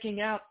you're making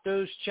out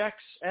those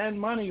checks and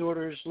money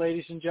orders,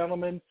 ladies and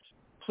gentlemen,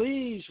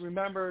 please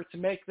remember to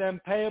make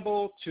them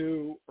payable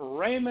to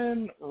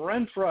Raymond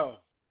Renfro.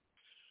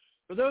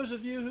 For those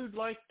of you who'd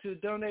like to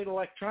donate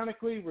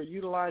electronically, we're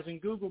utilizing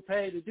Google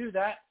Pay to do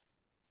that.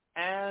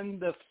 And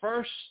the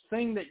first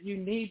thing that you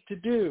need to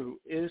do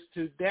is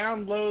to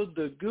download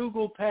the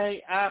Google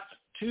Pay app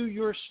to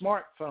your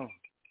smartphone.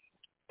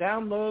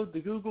 Download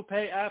the Google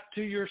Pay app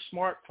to your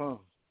smartphone.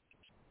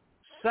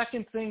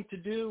 Second thing to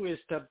do is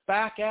to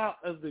back out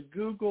of the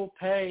Google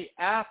Pay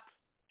app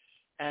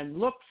and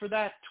look for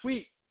that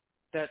tweet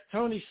that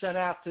Tony sent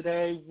out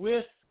today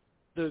with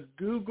the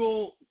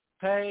Google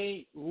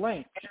Pay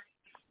link.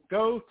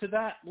 Go to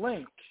that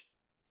link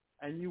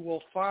and you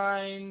will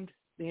find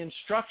the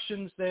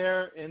instructions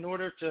there in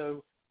order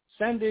to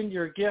send in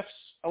your gifts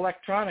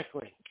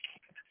electronically.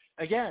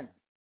 Again,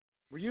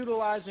 we're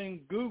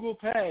utilizing Google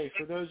Pay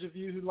for those of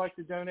you who'd like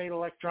to donate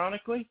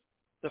electronically.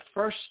 The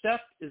first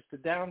step is to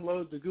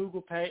download the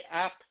Google Pay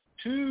app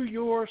to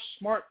your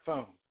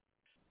smartphone.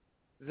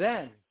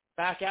 Then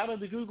back out of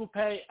the Google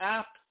Pay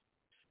app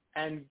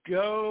and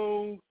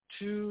go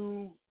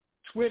to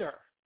Twitter.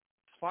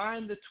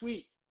 Find the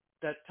tweet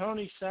that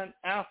Tony sent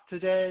out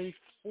today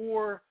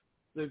for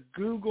the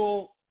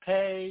Google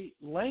Pay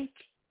link.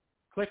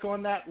 Click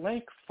on that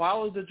link,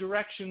 follow the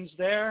directions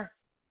there,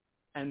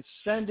 and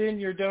send in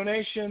your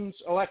donations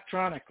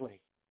electronically.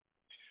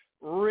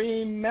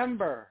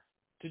 Remember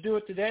to do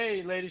it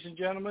today, ladies and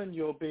gentlemen.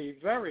 You'll be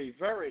very,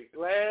 very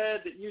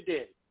glad that you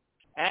did.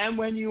 And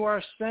when you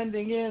are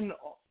sending in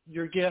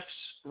your gifts,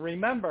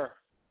 remember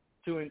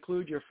to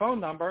include your phone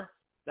number.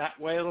 That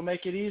way it'll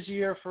make it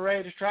easier for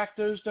Ray to track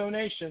those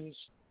donations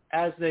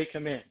as they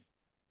come in.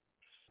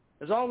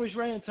 As always,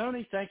 Ray and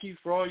Tony, thank you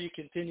for all you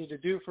continue to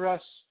do for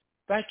us.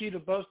 Thank you to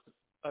both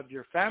of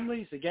your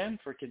families, again,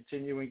 for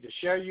continuing to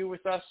share you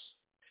with us.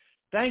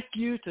 Thank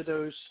you to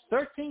those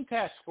 13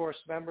 task force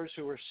members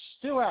who are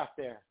still out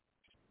there,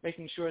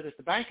 making sure that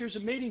the bankers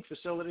and meeting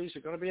facilities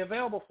are going to be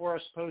available for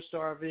us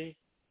post-RV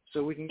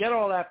so we can get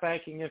all that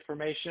banking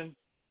information.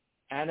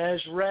 And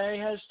as Ray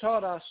has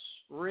taught us,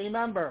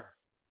 remember,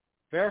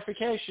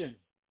 verification,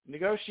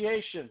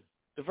 negotiation,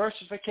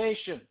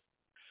 diversification,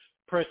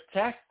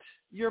 protect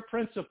your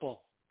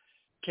principal,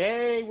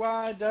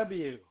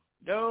 KYW,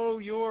 know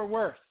your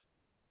worth,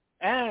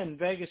 and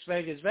Vegas,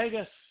 Vegas,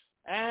 Vegas,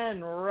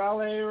 and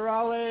Raleigh,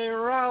 Raleigh,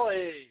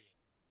 Raleigh,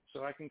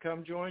 so I can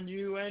come join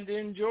you and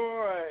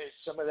enjoy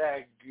some of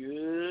that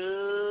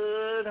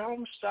good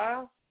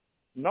home-style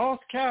North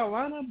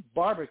Carolina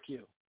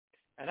barbecue.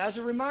 And as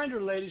a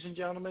reminder, ladies and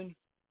gentlemen,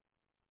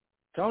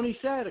 Tony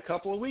said a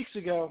couple of weeks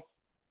ago,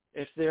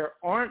 if there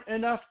aren't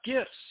enough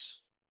gifts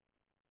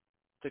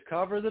to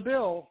cover the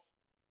bill,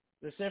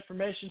 this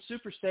information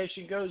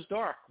superstation goes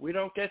dark. We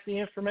don't get the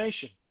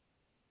information.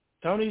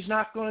 Tony's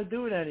not going to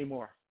do it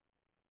anymore.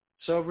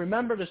 So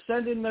remember to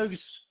send in those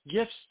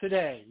gifts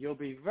today. You'll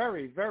be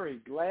very, very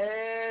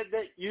glad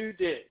that you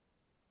did.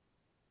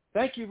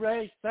 Thank you,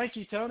 Ray. Thank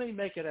you, Tony.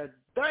 Make it a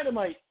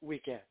dynamite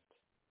weekend.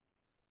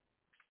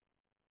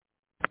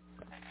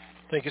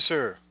 Thank you,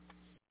 sir.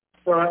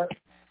 All right.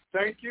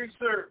 Thank you,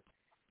 sir.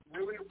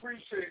 Really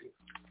appreciate it.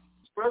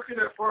 Especially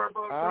that part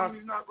about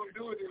Tony's not going to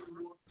do it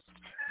anymore.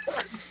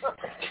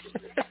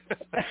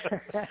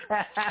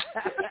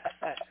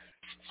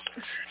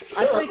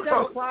 I think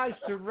that applies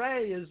to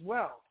Ray as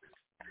well.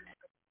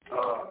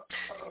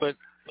 But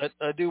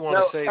I do want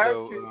to say,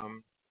 though,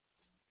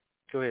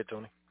 go ahead,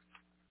 Tony.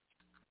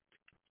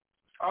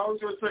 I was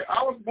going to say,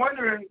 I was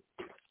wondering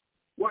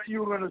what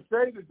you were going to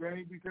say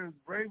today because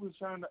Ray was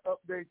trying to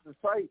update the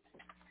site,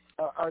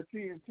 our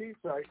TNT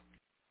site,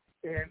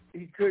 and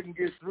he couldn't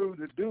get through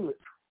to do it.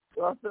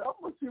 So I said, I'm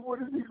going to see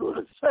what is he going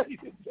to say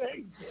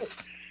today.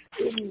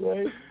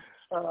 Anyway,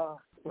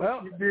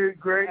 well, you did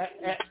great.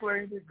 You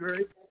explained it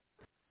great.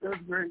 That's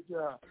a great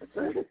job.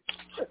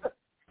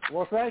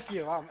 Well, thank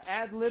you. I'm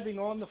ad-libbing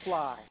on the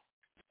fly.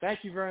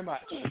 Thank you very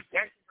much.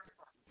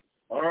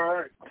 All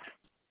right.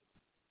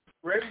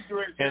 Ready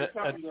to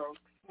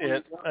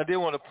I did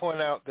want to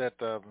point out that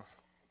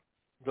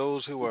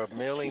those who are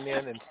mailing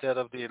in instead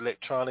of the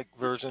electronic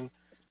version,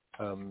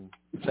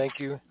 thank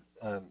you.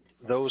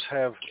 Those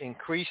have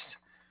increased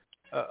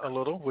a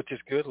little, which is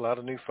good. A lot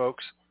of new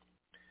folks.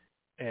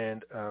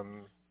 And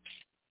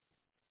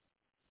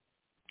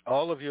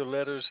all of your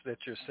letters that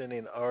you're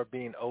sending are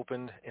being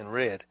opened and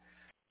read.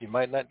 You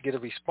might not get a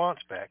response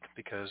back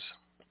because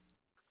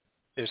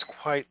there's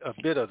quite a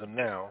bit of them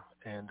now.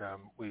 And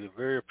we're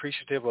very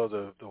appreciative of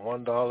the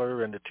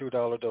 $1 and the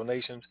 $2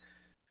 donations.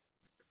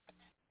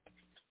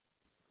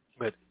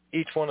 But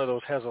each one of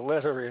those has a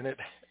letter in it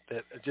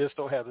that I just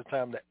don't have the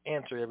time to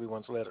answer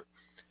everyone's letter.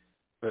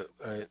 But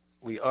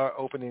we are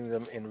opening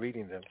them and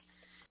reading them.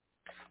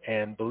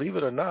 And believe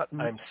it or not,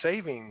 I'm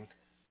saving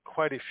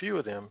quite a few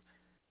of them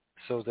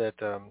so that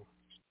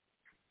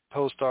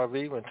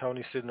post-RV, when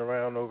Tony's sitting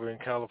around over in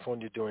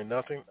California doing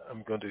nothing,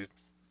 I'm going to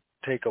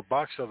take a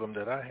box of them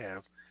that I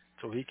have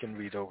so he can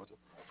read over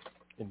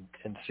them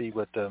and see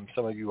what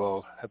some of you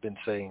all have been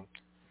saying.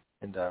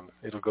 And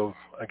it'll go,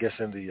 I guess,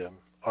 in the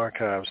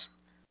archives.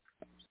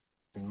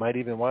 It might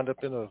even wind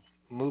up in a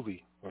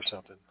movie or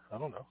something. I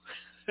don't know.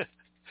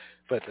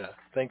 But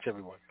thanks,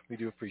 everyone. We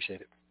do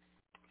appreciate it.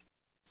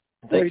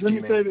 Hey, let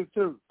me say this,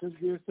 too. Just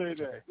to say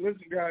that.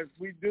 Listen, guys,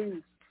 we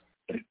do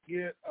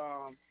get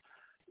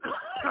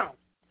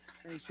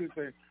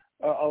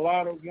a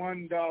lot of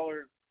 $1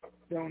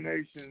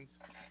 donations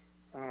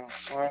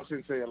I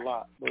shouldn't say a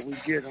lot, but we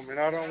get them. And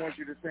I don't want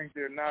you to think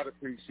they're not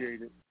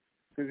appreciated,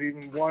 because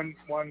even $1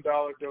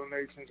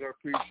 donations are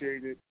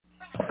appreciated,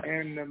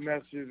 and the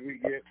messages we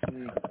get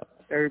from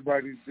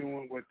everybody's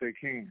doing what they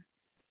can.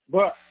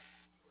 But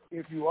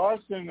if you are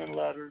sending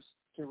letters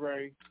to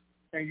Ray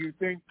and you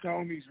think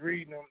Tony's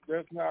reading them,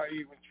 that's not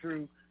even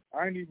true.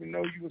 I didn't even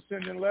know you were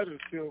sending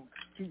letters till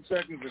 2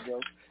 seconds ago.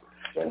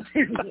 So,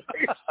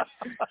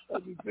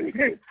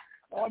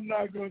 I'm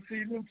not going to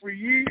see them for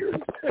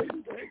years.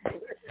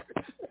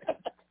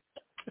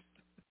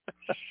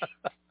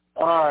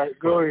 All right,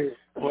 go ahead.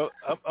 Well,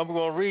 I'm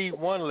going to read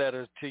one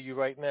letter to you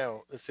right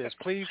now. It says,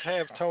 please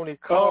have Tony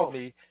call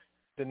me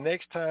the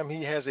next time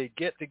he has a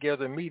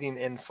get-together meeting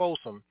in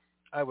Folsom.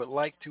 I would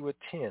like to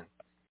attend.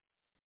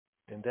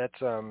 And that's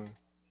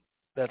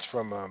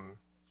from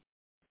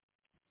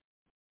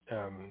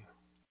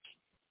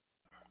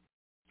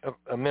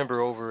a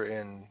member over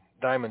in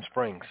Diamond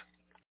Springs.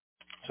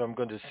 So I'm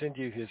going to send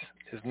you his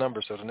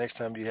number so the next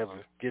time you have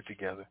a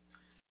get-together.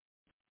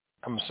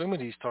 I'm assuming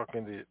he's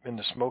talking in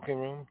the smoking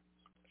room.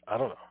 I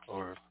don't know,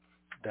 or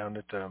down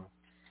at the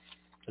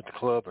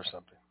club or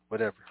something,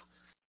 whatever.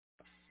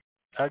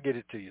 I'll get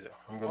it to you, though.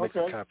 I'm going to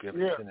make a copy of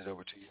it and send it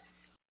over to you.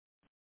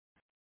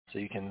 So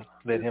you can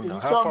let him know.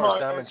 How far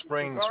is Diamond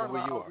Springs from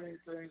where you are?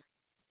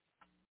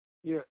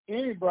 Yeah,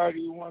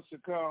 anybody who wants to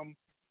come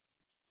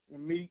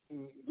and meet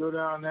and go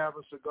down and have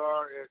a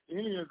cigar at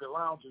any of the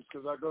lounges,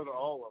 because I go to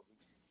all of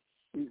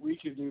them, we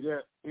can do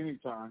that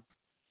anytime,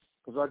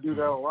 because I do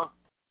that a lot.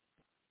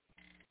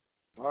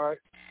 All right.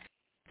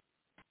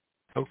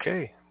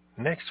 Okay.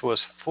 Next was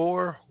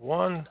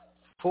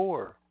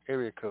 414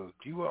 area code.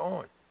 You were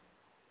on.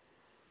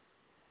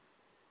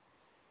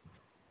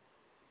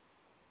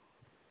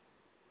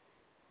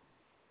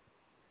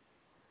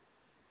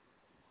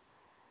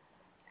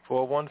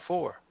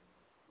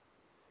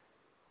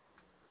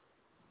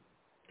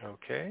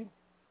 Okay.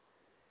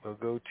 We'll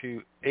go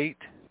to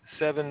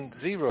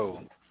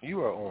 870.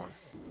 You are on.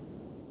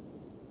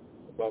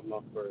 About my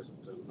first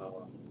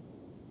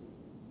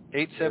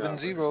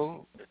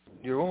 870.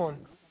 You're on.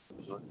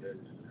 $47.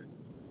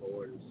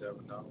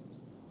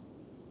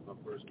 My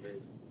first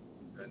meeting.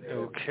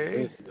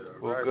 Okay.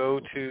 We'll go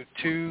to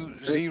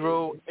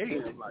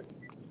 208.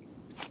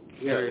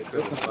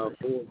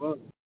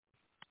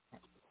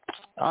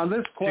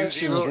 This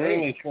question is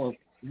really for...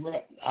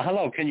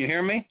 Hello, can you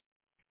hear me?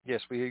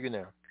 Yes, we hear you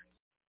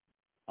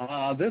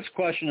now. This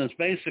question is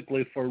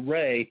basically for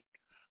Ray.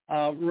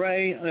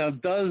 Ray,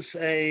 does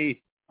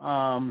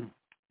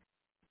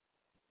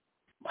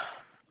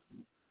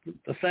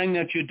the thing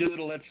that you do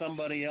to let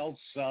somebody else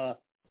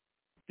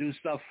do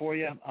stuff for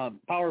you,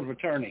 power of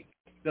attorney,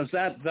 does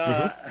that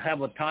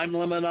have a time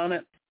limit on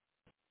it?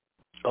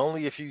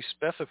 Only if you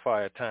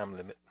specify a time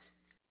limit.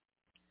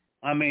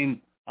 I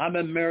mean, I've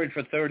been married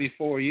for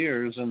 34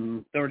 years,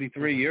 and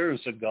 33 years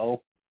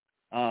ago,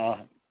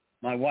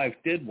 my wife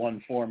did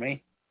one for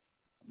me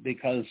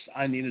because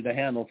I needed to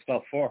handle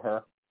stuff for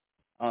her.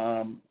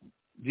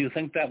 Do you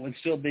think that would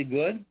still be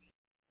good?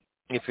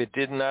 If it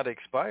did not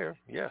expire,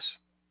 yes.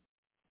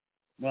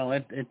 Well,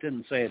 it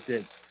didn't say it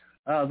did.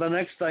 The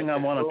next thing I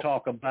want to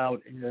talk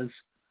about is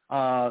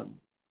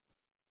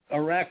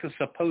Iraq is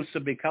supposed to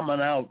be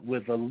coming out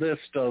with a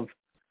list of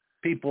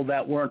people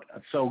that weren't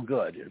so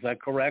good. Is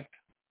that correct?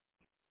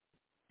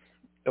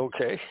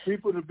 Okay.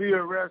 People to be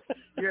arrested,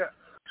 yeah.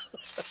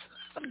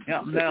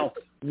 Yeah. Now,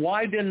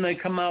 why didn't they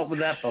come out with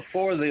that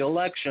before the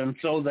election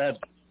so that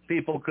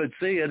people could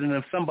see it, and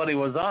if somebody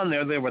was on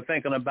there they were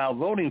thinking about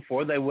voting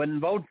for, they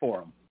wouldn't vote for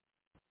them?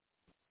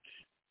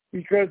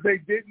 Because they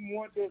didn't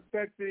want to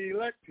affect the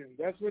election.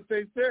 That's what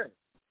they said.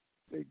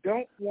 They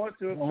don't want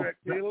to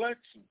affect the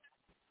election.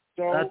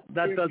 So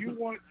if you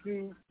want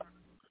to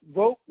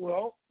vote,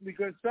 well,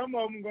 because some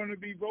of them are going to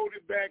be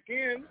voted back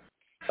in,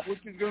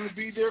 which is going to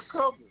be their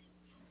cover.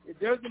 It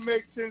doesn't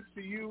make sense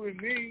to you and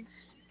me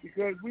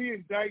because we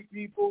indict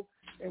people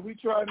and we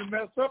try to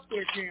mess up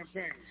their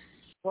campaign.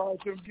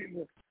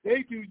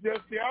 They do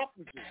just the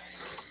opposite.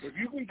 If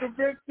you can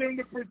convince them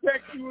to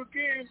protect you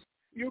again,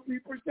 you'll be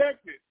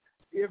protected.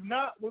 If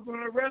not, we're going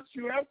to arrest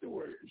you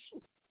afterwards.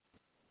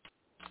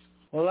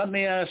 Well, let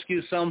me ask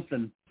you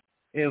something.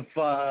 If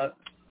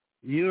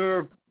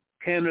your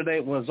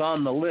candidate was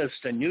on the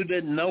list and you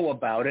didn't know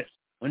about it,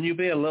 wouldn't you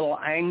be a little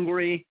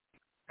angry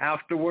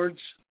afterwards?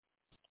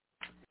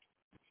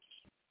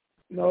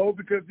 No,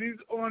 because he's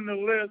on the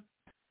list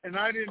and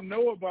I didn't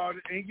know about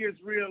it and he gets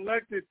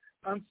reelected,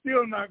 I'm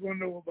still not going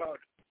to know about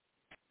it.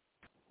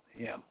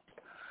 Yeah.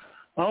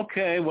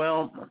 Okay,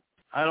 well,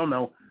 I don't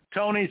know.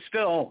 Tony,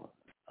 still,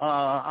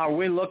 are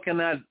we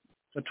looking at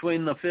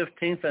between the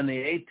 15th and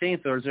the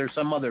 18th, or is there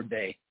some other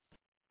day?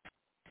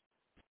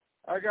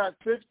 I got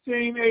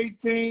 15,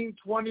 18,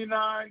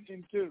 29,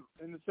 and 2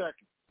 in the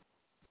second.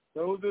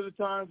 Those are the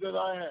times that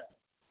I have.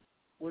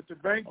 With the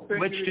bank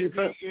thinking it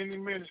could be any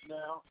minute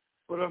now,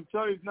 but I'm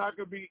telling you, it's not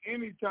going to be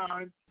any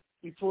time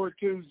before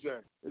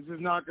Tuesday. This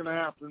is not going to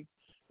happen.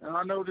 And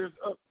I know there's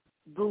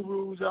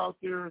gurus out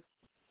there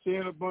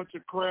saying a bunch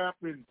of crap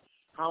and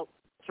how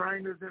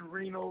China's in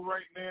Reno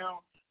right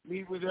now,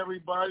 meet with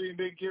everybody, and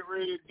they get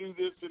ready to do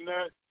this and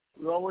that.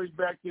 We're always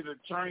back to the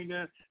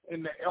China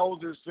and the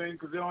elders thing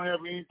because they don't have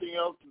anything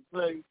else to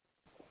say.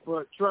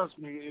 But trust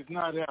me, it's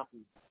not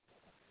happening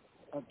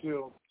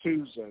until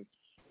Tuesday.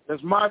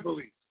 That's my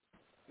belief.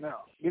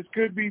 Now, this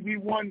could be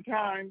one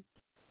time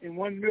in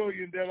 1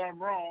 million that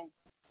I'm wrong,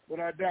 but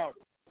I doubt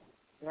it.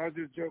 I was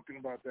just joking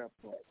about that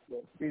part.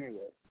 But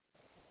anyway.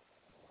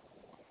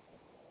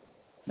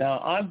 Now,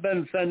 I've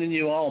been sending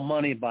you all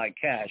money by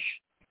cash.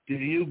 Do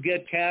you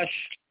get cash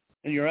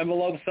in your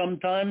envelope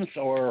sometimes,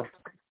 or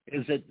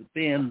is it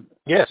being...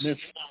 Yes.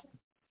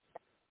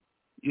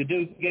 You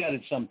do get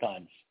it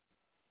sometimes?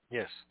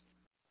 Yes.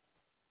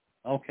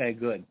 Okay,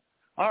 good.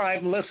 All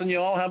right, listen, you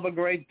all have a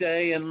great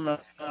day, and all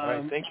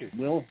right, thank you.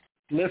 We'll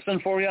listen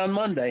for you on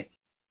Monday.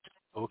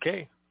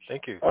 Okay,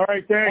 thank you. All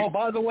right, thanks. Oh,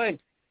 by the way...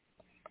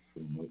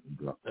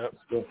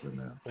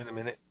 Wait a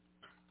minute.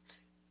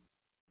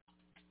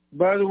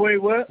 By the way,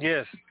 what?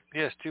 Yes,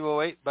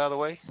 208, by the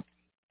way.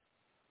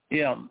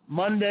 Yeah,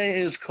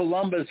 Monday is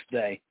Columbus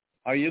Day.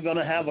 Are you going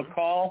to have a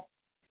call?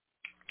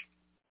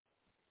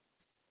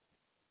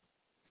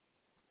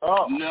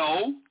 Oh.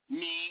 No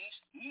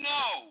means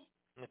no.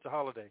 It's a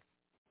holiday.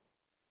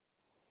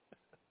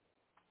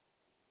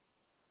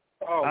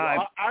 Oh,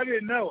 well, I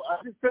didn't know.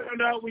 I just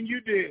found out when you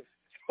did.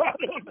 I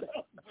don't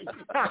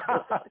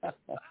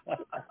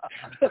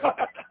know.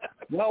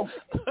 Well,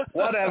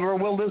 whatever.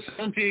 We'll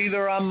listen to you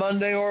either on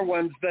Monday or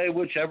Wednesday,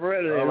 whichever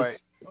it is. All right.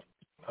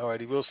 All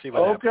righty. We'll see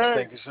what happens.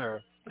 Thank you,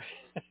 sir.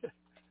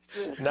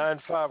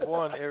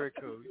 951 area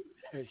code.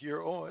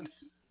 You're on.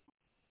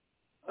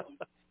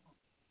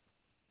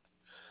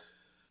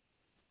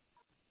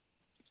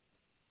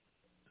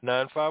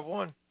 Nine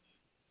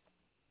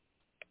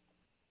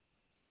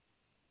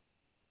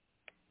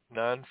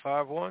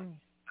 951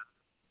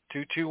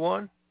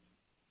 221.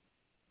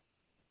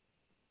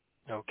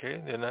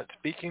 Okay, they're not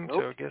speaking,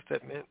 so I guess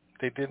that meant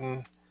they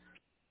didn't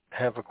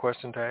have a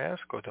question to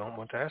ask or don't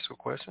want to ask a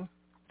question.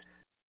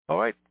 All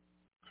right.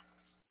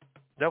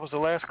 That was the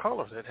last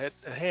caller that had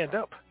a hand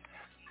up.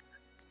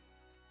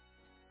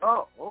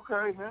 Oh,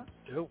 okay, man.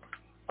 Dope.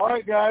 All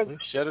right, guys.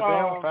 Let's shut it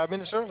down 5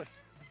 minutes early.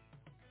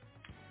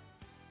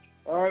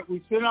 All right,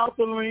 we sent out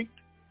the link.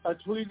 I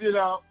tweeted it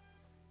out.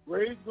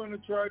 Ray's going to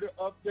try to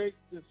update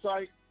the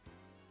site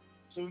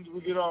as soon as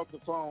we get off the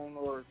phone,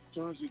 or as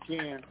soon as he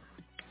can.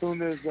 As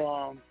soon as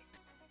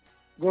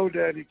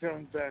GoDaddy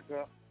comes back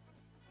up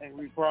and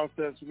we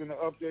process, we're going to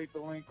update the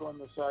link on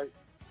the site.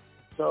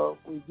 So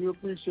we do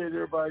appreciate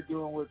everybody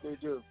doing what they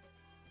do.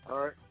 All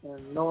right,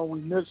 and knowing we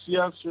missed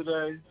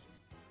yesterday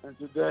and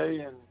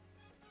today, and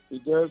he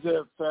does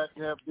have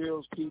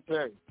bills to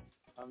pay.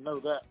 I know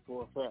that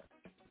for a fact.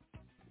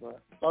 But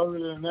other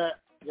than that,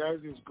 guys,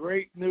 it's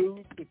great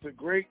news. It's a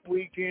great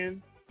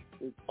weekend.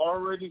 It's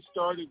already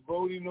started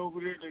voting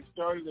over there. They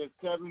started at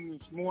 7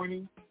 this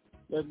morning,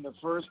 letting the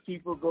first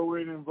people go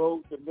in and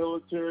vote. The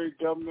military,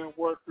 government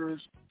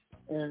workers,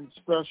 and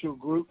special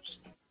groups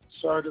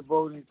started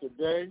voting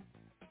today.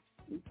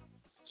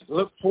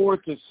 Look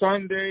forward to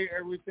Sunday.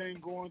 Everything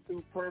going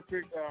through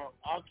perfect.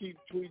 I'll keep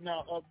tweeting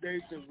out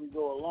updates as we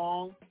go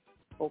along.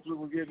 Hopefully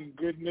we're getting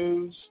good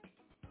news.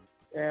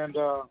 And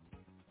I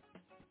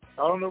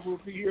don't know if we'll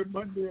be here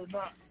Monday or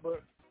not,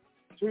 but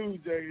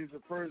Tuesday is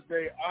the first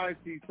day I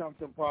see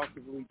something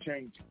possibly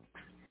changing.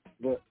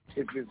 But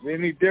if it's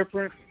any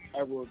different,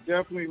 I will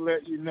definitely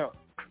let you know.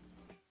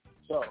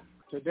 So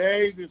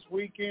today, this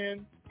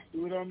weekend,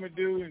 do what I'm going to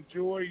do.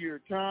 Enjoy your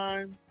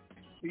time.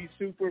 Be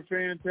super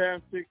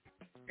fantastic.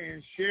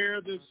 And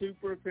share the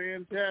super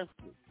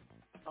fantastic.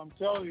 I'm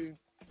telling you,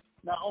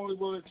 not only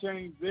will it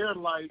change their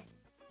life,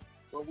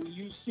 but when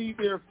you see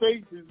their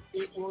faces,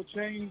 it will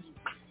change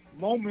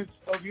moments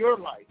of your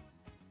life,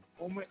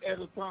 moment at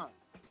a time.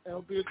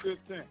 That'll be a good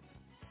thing.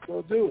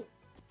 So do it.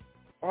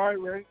 All right,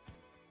 Ray.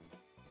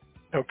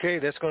 Okay,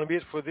 that's going to be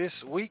it for this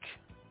week,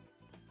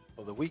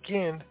 or the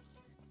weekend.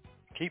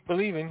 Keep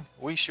believing.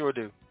 We sure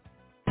do.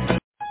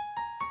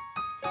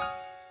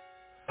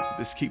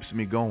 This keeps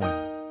me going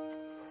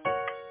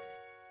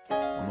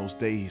on those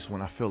days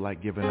when I feel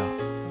like giving up.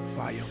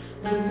 Fire.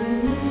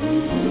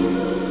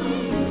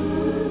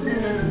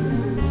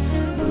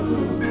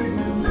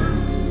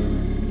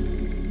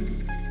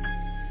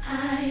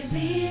 I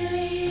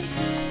believe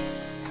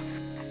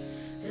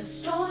the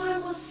storm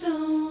will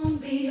soon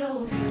be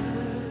over.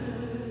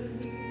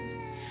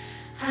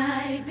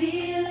 I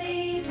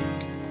believe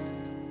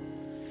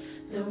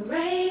the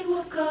rain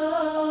will go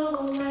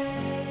away.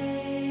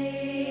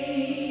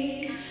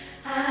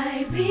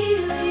 I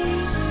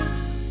believe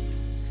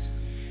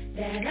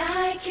that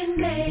I can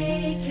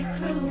make it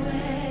through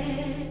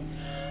it.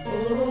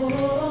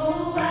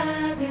 Oh,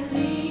 I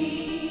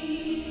believe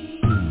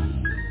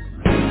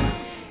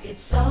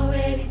it's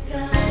already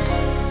done.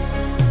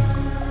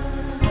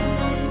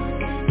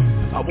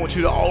 I want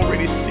you to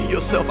already see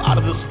yourself out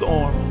of the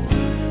storm.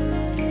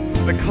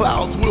 The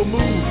clouds will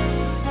move.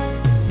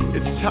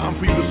 It's time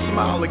for you to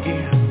smile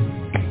again.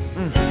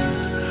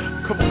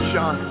 Come on,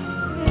 Sean.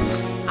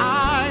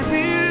 I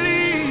believe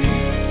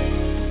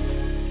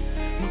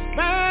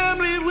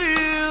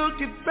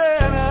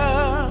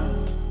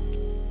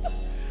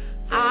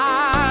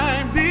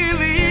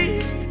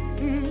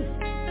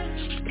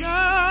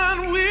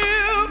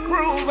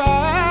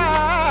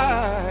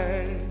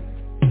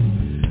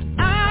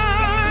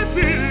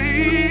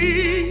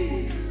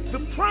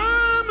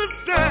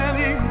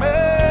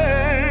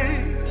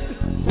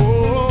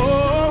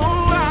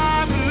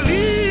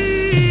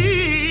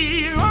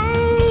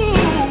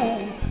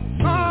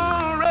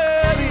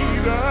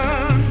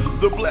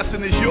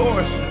blessing is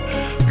yours.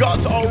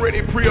 God's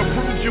already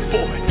pre-approved you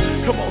for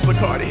it. Come on,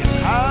 Zacardi.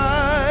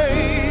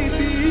 I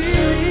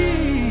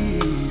believe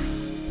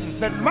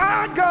that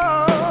my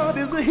God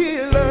is a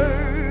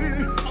healer.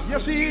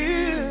 Yes, he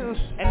is.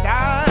 And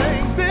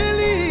I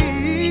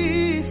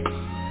believe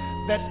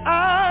that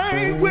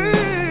I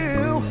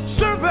will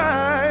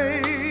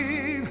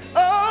survive.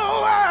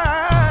 Oh,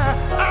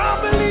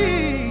 I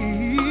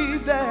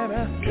believe that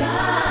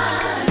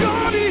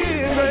God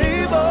is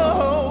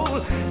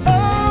able.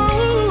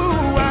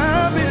 Oh,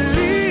 I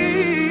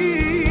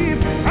believe.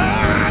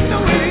 I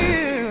know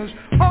it is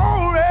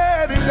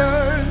already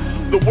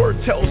done. The word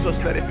tells us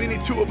that if any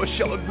two of us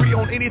shall agree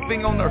on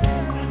anything on earth,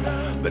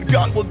 that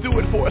God will do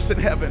it for us in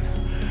heaven.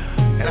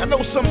 And I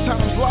know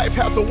sometimes life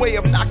has a way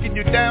of knocking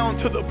you down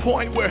to the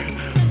point where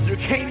you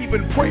can't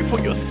even pray for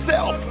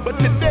yourself. But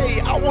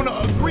today I want to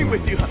agree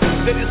with you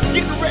that it's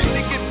getting ready to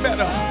get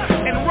better.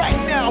 And right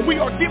now we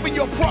are giving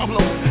your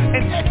problem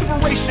an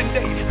expiration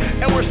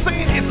date. And we're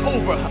saying it's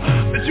over.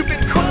 That you've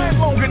been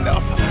crying long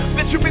enough.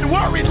 That you've been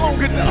worried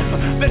long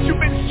enough. That you've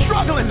been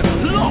struggling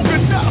long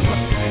enough.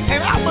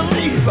 And I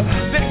believe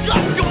that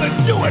God's going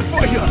to do it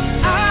for you.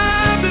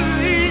 I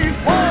believe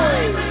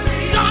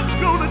God's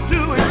going to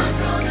do it.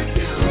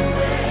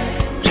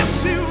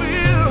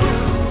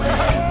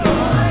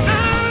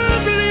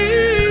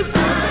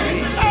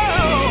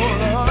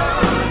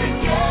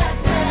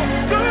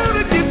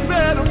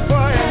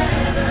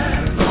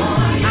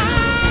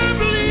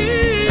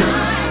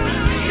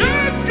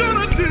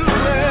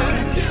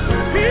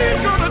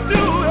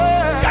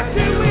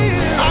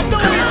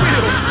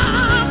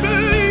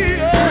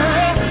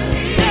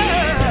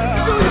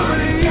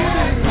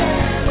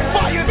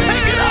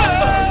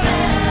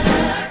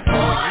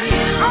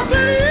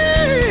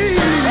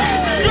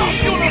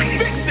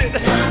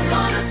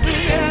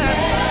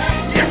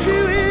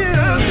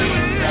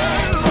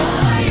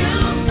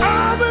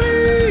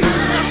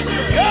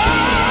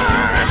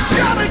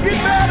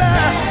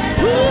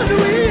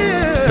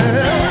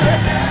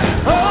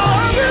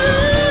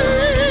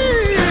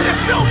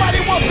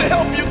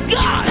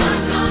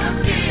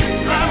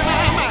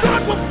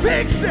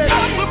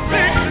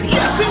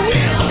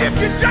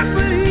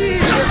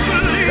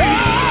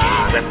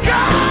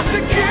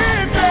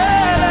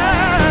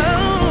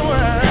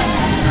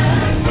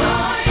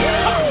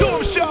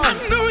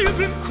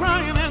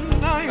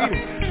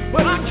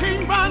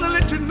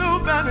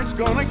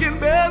 Gonna get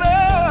better.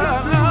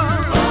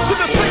 To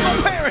the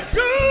single parents,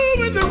 go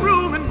in the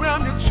room and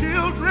grab your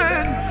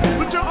children.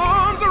 Put your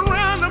arms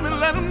around them and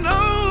let them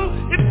know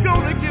it's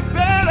gonna get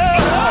better.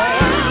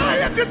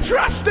 If you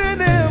trust in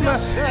him,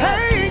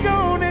 hang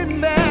on in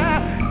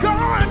there.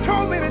 God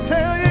told me to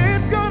tell you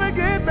it's gonna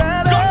get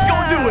better. God's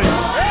gonna do it.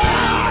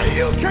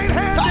 You can't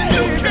handle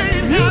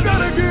it. You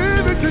gotta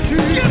give it to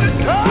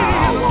Jesus.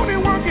 Oh, won't he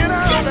work it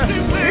out? If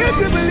you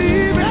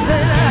believe it,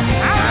 say that.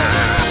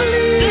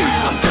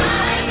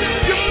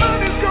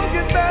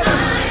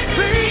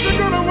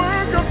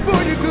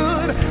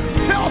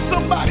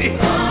 Somebody,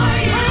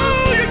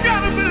 oh, you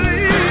gotta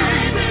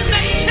believe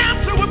that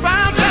cancer will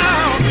bow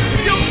down.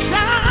 Your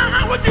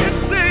child will get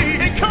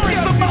saved. Encourage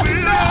somebody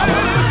now.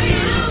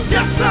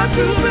 Yes, I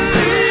do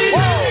believe.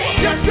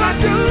 Yes, I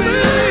do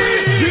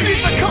believe. You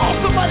need to call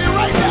somebody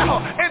right now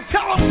and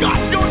tell them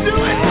God's gonna do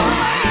it.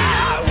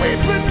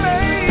 We've been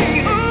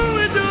made. Oh,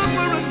 we do it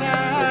for us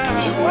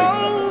now.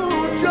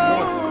 Oh,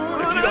 John.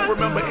 If you don't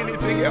remember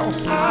anything else,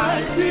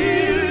 I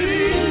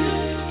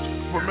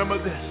believe. Remember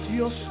this.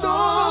 Your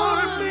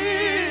storm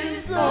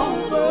is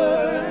over.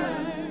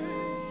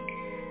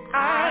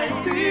 I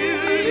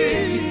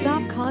believe. To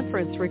stop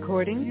conference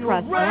recording,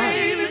 press 1. To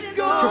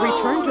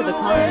return to the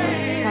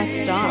conference, press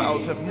star.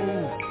 Clouds have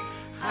moved.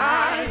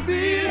 I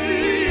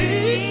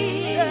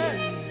believe.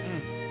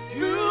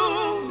 To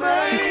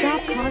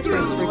stop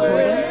conference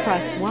recording,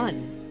 press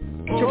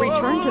 1. To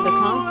return to the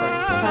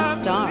conference,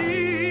 press star.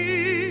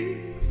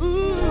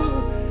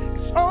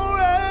 It's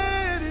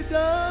already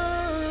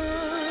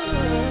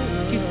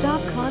done. To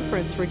stop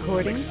conference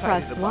recording,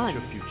 press 1.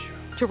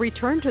 To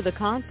return to the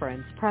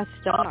conference, press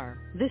star.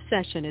 This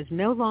session is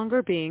no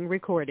longer being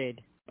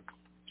recorded.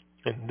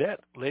 And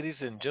that,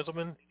 ladies and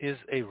gentlemen, is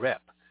a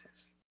wrap.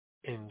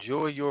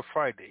 Enjoy your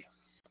Friday.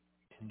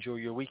 Enjoy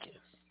your weekend.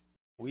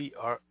 We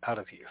are out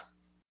of here.